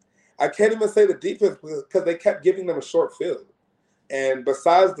I can't even say the defense because they kept giving them a short field. And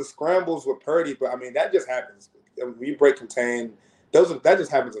besides the scrambles with Purdy, but I mean that just happens. We break contain. That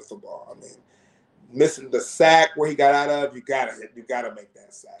just happens in football. I mean, missing the sack where he got out of, you gotta make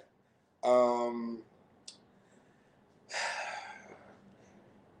that sack.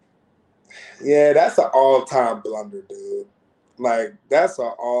 Yeah, that's an all-time blunder, dude. Like, that's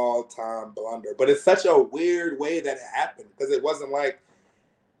an all-time blunder. But it's such a weird way that it happened because it wasn't like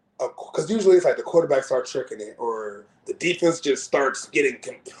because usually it's like the quarterback starts tricking it or the defense just starts getting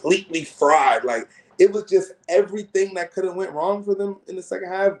completely fried. Like, it was just everything that could have went wrong for them in the second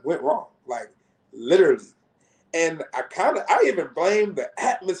half went wrong. Like, literally. And I even blame the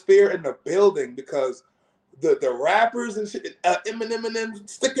atmosphere in the building because the rappers and shit, Eminem and them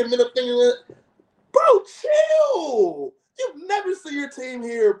sticking middle finger, bro, chill. You never see your team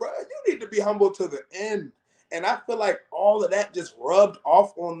here, bro. You need to be humble to the end. And I feel like all of that just rubbed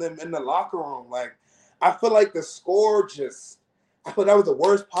off on them in the locker room. Like, I feel like the score I feel that was the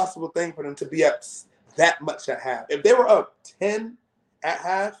worst possible thing for them to be up that much at half. If they were up 10 at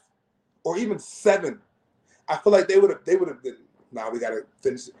half or even 7, I feel like they would have been, we got to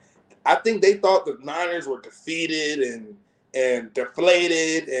finish it. I think they thought the Niners were defeated and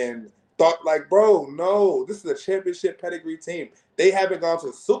deflated and thought like, bro, no, this is a championship pedigree team. They haven't gone to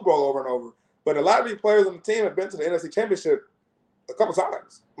the Super Bowl over and over. But a lot of these players on the team have been to the NFC Championship a couple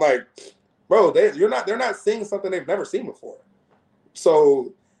times. Like, bro, they're not seeing something they've never seen before.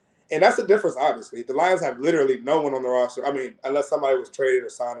 So, and that's the difference, obviously. The Lions have literally no one on the roster. I mean, unless somebody was traded or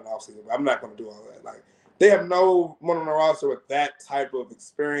signed in offseason. I'm not going to do all that. Like, they have no one on the roster with that type of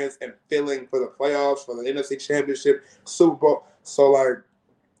experience and feeling for the playoffs, for the NFC Championship, Super Bowl. So, like,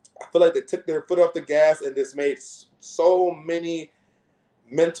 I feel like they took their foot off the gas and just made so many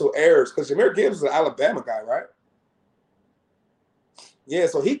mental errors. Because Jahmyr Gibbs is an Alabama guy, right? Yeah,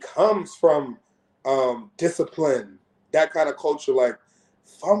 so he comes from discipline, that kind of culture. Like,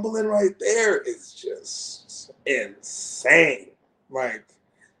 fumbling right there is just insane. Like,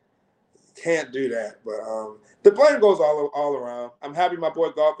 can't do that. But the blame goes all around. I'm happy my boy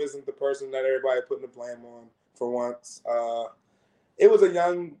Goff isn't the person that everybody putting the blame on for once. It was a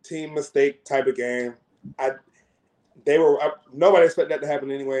young team mistake type of game. They were up. Nobody expected that to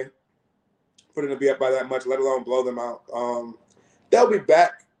happen anyway. For them to be up by that much, let alone blow them out. They'll be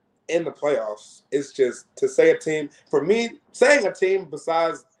back in the playoffs. It's just to say a team, for me, saying a team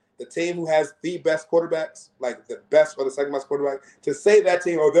besides the team who has the best quarterbacks, like the best or the second best quarterback, to say that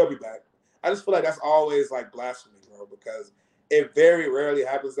team, oh, they'll be back. I just feel like that's always like blasphemy, bro, because it very rarely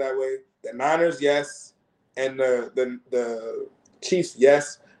happens that way. The Niners, yes, and the Chiefs,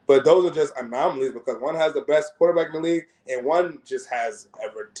 yes, but those are just anomalies because one has the best quarterback in the league and one just has a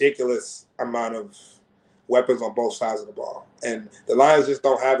ridiculous amount of weapons on both sides of the ball. And the Lions just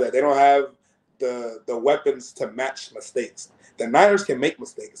don't have that. They don't have the weapons to match mistakes. The Niners can make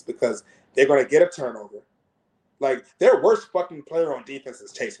mistakes because they're going to get a turnover. Like, their worst fucking player on defense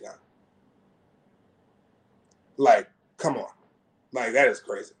is Chase Young. Like, come on. Like, that is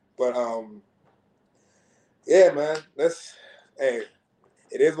crazy. But, yeah, man. Hey,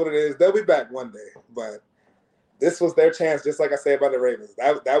 it is what it is. They'll be back one day. But this was their chance, just like I said about the Ravens.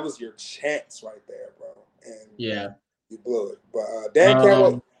 That was your chance right there, bro. And yeah, you blew it. But Dan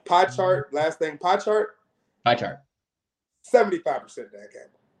Campbell, pie chart, last thing, pie chart. Pie chart. 75% Dan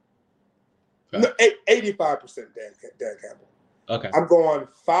Campbell. Okay. No, 85% Dan Campbell. Okay. I'm going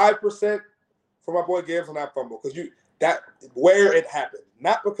 5% for my boy Gibbs on that fumble because where it happened,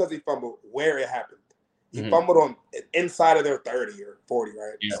 not because he fumbled, where it happened. He fumbled on inside of their 30 or 40,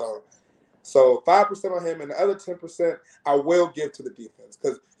 right? Yeah. So 5% on him, and the other 10% I will give to the defense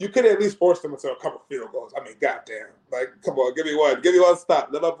because you could at least force them into a couple field goals. I mean, goddamn, like, come on, give me one stop.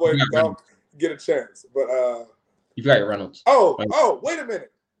 Let my boy get a chance. But you forgot your Reynolds. Oh, wait a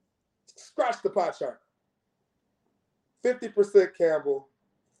minute. Scratch the pie chart. 50% Campbell,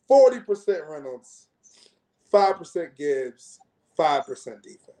 40% Reynolds, 5% Gibbs, 5%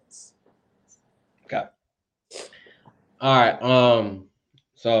 defense. Okay. All right.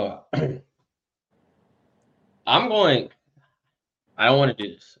 So I don't want to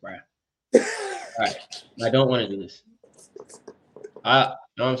do this, right? All right. I don't want to do this. You know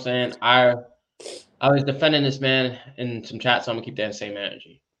what I'm saying? I was defending this man in some chat, so I'm gonna keep that same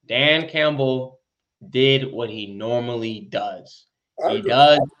energy. Dan Campbell did what he normally does. He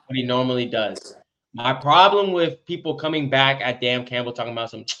does what he normally does. My problem with people coming back at Dan Campbell talking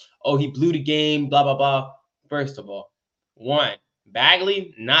about he blew the game, blah, blah, blah. First of all, one,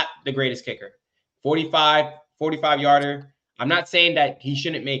 Bagley, not the greatest kicker. 45-yarder. I'm not saying that he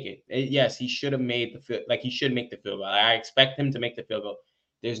shouldn't make it. Yes, he should have made he should make the field goal. I expect him to make the field goal.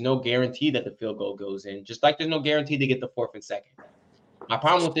 There's no guarantee that the field goal goes in, just like there's no guarantee to get the 4th and 2nd. My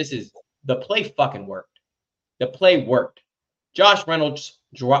problem with this is the play fucking worked. The play worked. Josh Reynolds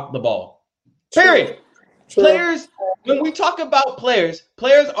dropped the ball. Period. True. Players, when we talk about players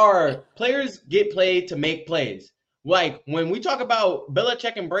get played to make plays. Like, when we talk about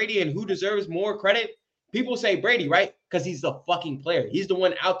Belichick and Brady and who deserves more credit, people say Brady, right? Because he's the fucking player. He's the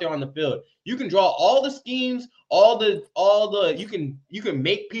one out there on the field. You can draw all the schemes, you can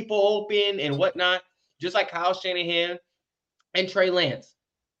make people open and whatnot, just like Kyle Shanahan and Trey Lance.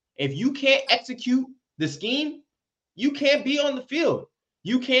 If you can't execute the scheme, you can't be on the field.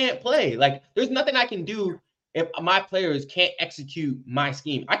 You can't play. Like, there's nothing I can do if my players can't execute my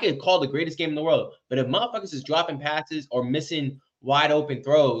scheme. I could call the greatest game in the world, but if motherfuckers is dropping passes or missing wide open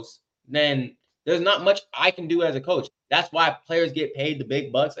throws, then there's not much I can do as a coach. That's why players get paid the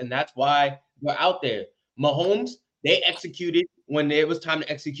big bucks, and that's why we're out there. Mahomes, they executed when it was time to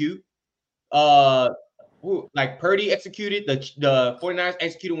execute. Like Purdy executed, the 49ers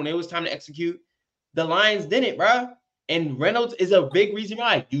executed when it was time to execute. The Lions didn't, bro. And Reynolds is a big reason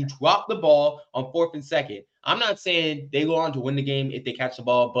why. You drop the ball on 4th and 2nd. I'm not saying they go on to win the game if they catch the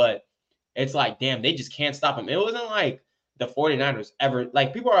ball, but it's like, damn, they just can't stop him. It wasn't like the 49ers ever,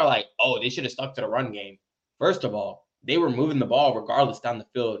 like, people are like, oh, they should have stuck to the run game. First of all, they were moving the ball regardless down the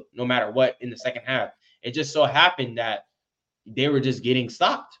field, no matter what, in the second half. It just so happened that they were just getting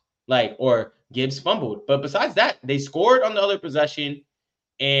stopped, like, or Gibbs fumbled. But besides that, they scored on the other possession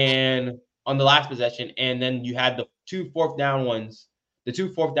and on the last possession, and then you had the two fourth down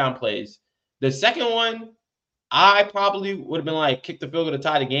plays. The second one, I probably would have been like, kick the field goal to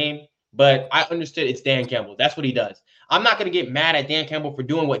tie the game, but I understood it's Dan Campbell. That's what he does. I'm not going to get mad at Dan Campbell for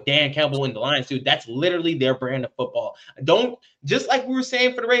doing what Dan Campbell and the Lions do. That's literally their brand of football. Just like we were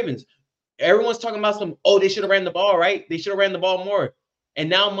saying for the Ravens, everyone's talking about they should have ran the ball, right? They should have ran the ball more. And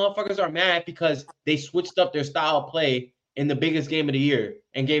now motherfuckers are mad because they switched up their style of play in the biggest game of the year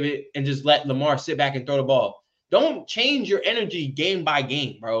and just let Lamar sit back and throw the ball. Don't change your energy game by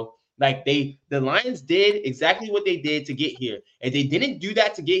game, bro. Like, the Lions did exactly what they did to get here. If they didn't do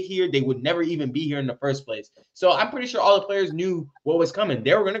that to get here, they would never even be here in the first place. So I'm pretty sure all the players knew what was coming.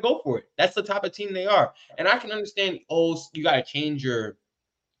 They were going to go for it. That's the type of team they are. And I can understand, you got to change your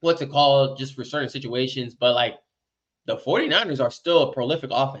what's it called just for certain situations. But, like, the 49ers are still a prolific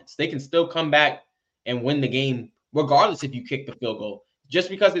offense. They can still come back and win the game regardless if you kick the field goal. Just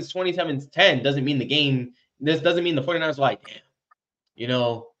because it's 27-10 doesn't mean this doesn't mean the 49ers are like,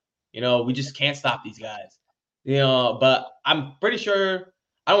 damn, we just can't stop these guys. But I'm pretty sure,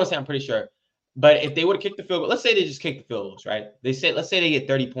 I don't want to say I'm pretty sure, but if they would have kicked the field goal, let's say they just kicked the field goals, right? Let's say they get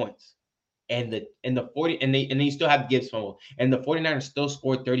 30 points. And the 40 and then you still have Gibbs fumble, and the 49ers still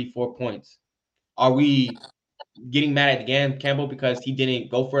scored 34 points. Are we getting mad at Dan Campbell because he didn't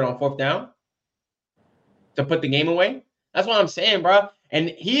go for it on fourth down to put the game away? That's what I'm saying, bro.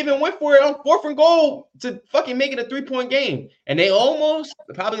 And he even went for it on 4th and goal to fucking make it a 3-point game. And they almost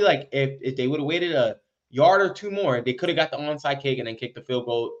probably, like, if they would have waited a yard or two more, they could have got the onside kick and then kicked the field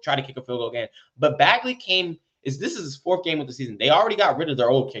goal, try to kick a field goal again. But Bagley this is his 4th game of the season. They already got rid of their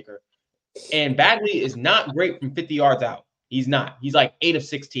old kicker. And Bagley is not great from 50 yards out. He's not. He's like 8 of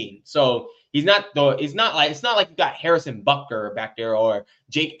 16. So it's not like you got Harrison Butker back there or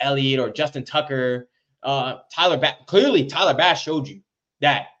Jake Elliott or Justin Tucker. Clearly Tyler Bass showed you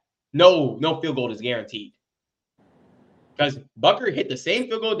that no field goal is guaranteed. Because Butker hit the same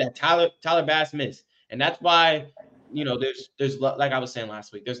field goal that Tyler Bass missed. And that's why, there's like I was saying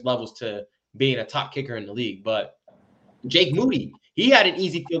last week, there's levels to being a top kicker in the league. But Jake Moody, he had an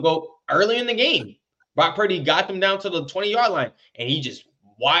easy field goal early in the game. Brock Purdy got them down to the 20-yard line, and he just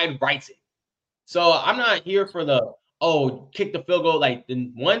wide rights it. So I'm not here for kick the field goal. Like,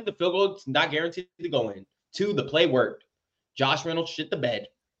 one, the field goal is not guaranteed to go in. 2, the play worked. Josh Reynolds shit the bed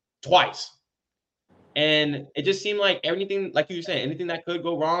twice. And it just seemed like everything, like you were saying, anything that could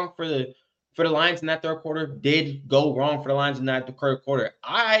go wrong for the Lions in that third quarter did go wrong for the Lions in that third quarter.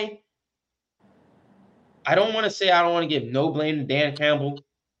 I don't want to say I don't want to give no blame to Dan Campbell,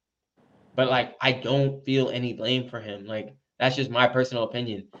 but, like, I don't feel any blame for him. Like, that's just my personal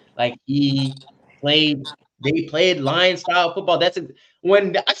opinion. Like, they played Lions-style football.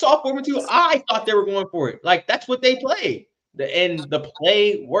 When I saw 4-2, I thought they were going for it. Like, that's what they played. And the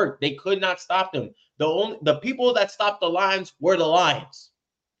play worked. They could not stop them. The people that stopped the Lions were the Lions.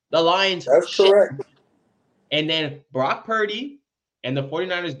 The Lions. That's correct. And then Brock Purdy and the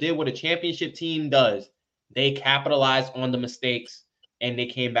 49ers did what a championship team does. They capitalized on the mistakes, and they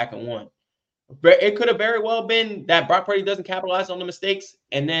came back and won. But it could have very well been that Brock Purdy doesn't capitalize on the mistakes,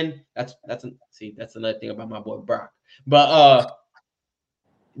 and then that's another thing about my boy Brock. But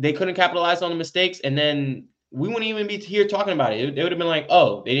they couldn't capitalize on the mistakes, and then we wouldn't even be here talking about it. It would have been like,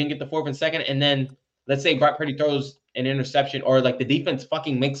 oh, they didn't get the 4th and 2nd, and then let's say Brock Purdy throws an interception, or like the defense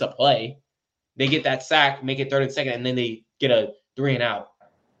fucking makes a play, they get that sack, make it 3rd and 2nd, and then they get a 3 and out.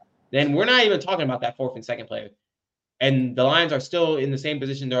 Then we're not even talking about that 4th and 2nd play. And the Lions are still in the same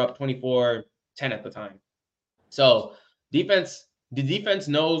position. They're up 24-10 at the time. So the defense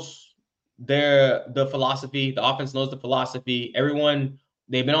knows the philosophy. The offense knows the philosophy. Everyone,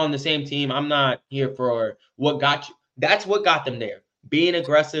 they've been on the same team. I'm not here for what got you. That's what got them there. Being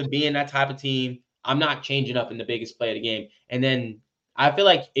aggressive, being that type of team. I'm not changing up in the biggest play of the game. And then I feel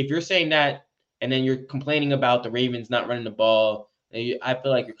like if you're saying that and then you're complaining about the Ravens not running the ball, I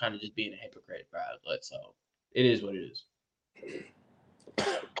feel like you're kind of just being a hypocrite, bro. But so it is what it is.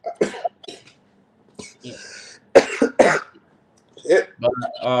 Yeah. But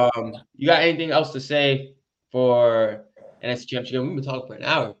you got anything else to say for NFC Championship? We've been talking for an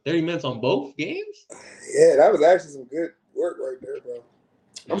hour, 30 minutes on both games. Yeah, that was actually some good work right there, bro.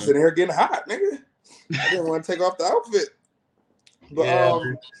 I'm sitting here getting hot, nigga. I didn't want to take off the outfit, but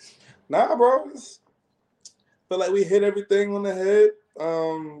nah, bro. Feel like we hit everything on the head.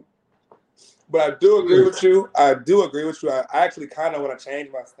 But I do agree with you. I actually kind of want to change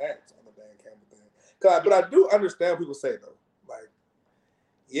my stance on the Dan Campbell thing. But I do understand what people say, though. Like,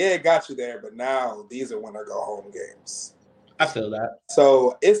 yeah, it got you there, but now these are when I go home games. I feel that.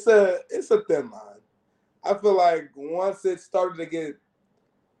 So it's a thin line. I feel like once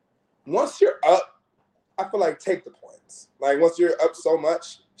you're up, I feel like take the points. Like once you're up so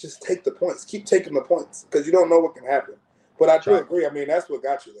much, just take the points. Keep taking the points because you don't know what can happen. But I do agree. I mean, that's what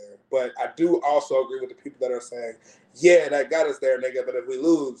got you there. But I do also agree with the people that are saying, yeah, that got us there, nigga. But if we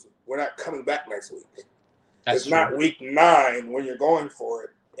lose, we're not coming back next week. It's not week 9 when you're going for it,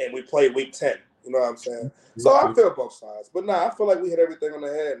 and we play week 10. You know what I'm saying? So I feel both sides. But I feel like we hit everything on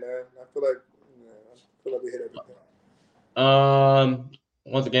the head, man. I feel like we hit everything.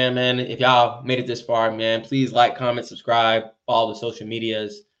 Once again, man, if y'all made it this far, man, please like, comment, subscribe, follow the social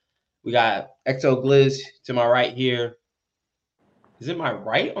medias. We got XO Gliz to my right here. Is it my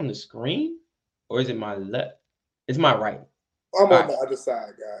right on the screen or is it my left? It's my right. I'm on the other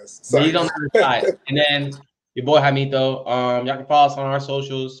side, guys. Sorry. He's on the other side. And then your boy Hamito. Y'all can follow us on our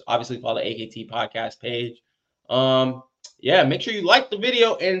socials. Obviously, follow the AKT podcast page. Yeah, make sure you like the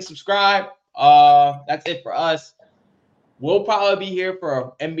video and subscribe. That's it for us. We'll probably be here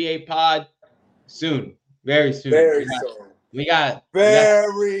for an NBA pod soon. Very soon. We got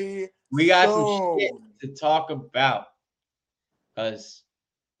some shit to talk about. Because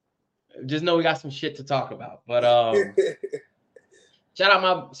just know we got some shit to talk about. But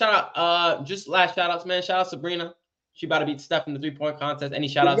just last shout outs, man. Shout out Sabrina. She about to beat Steph in the 3-point contest. Any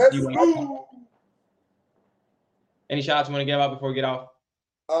shout outs you want to get out before we get off?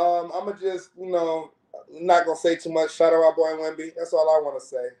 I'ma just, not gonna say too much. Shout out my boy Wemby. That's all I want to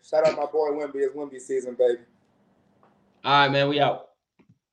say. Shout out my boy Wemby. It's Wemby season, baby. All right, man. We out.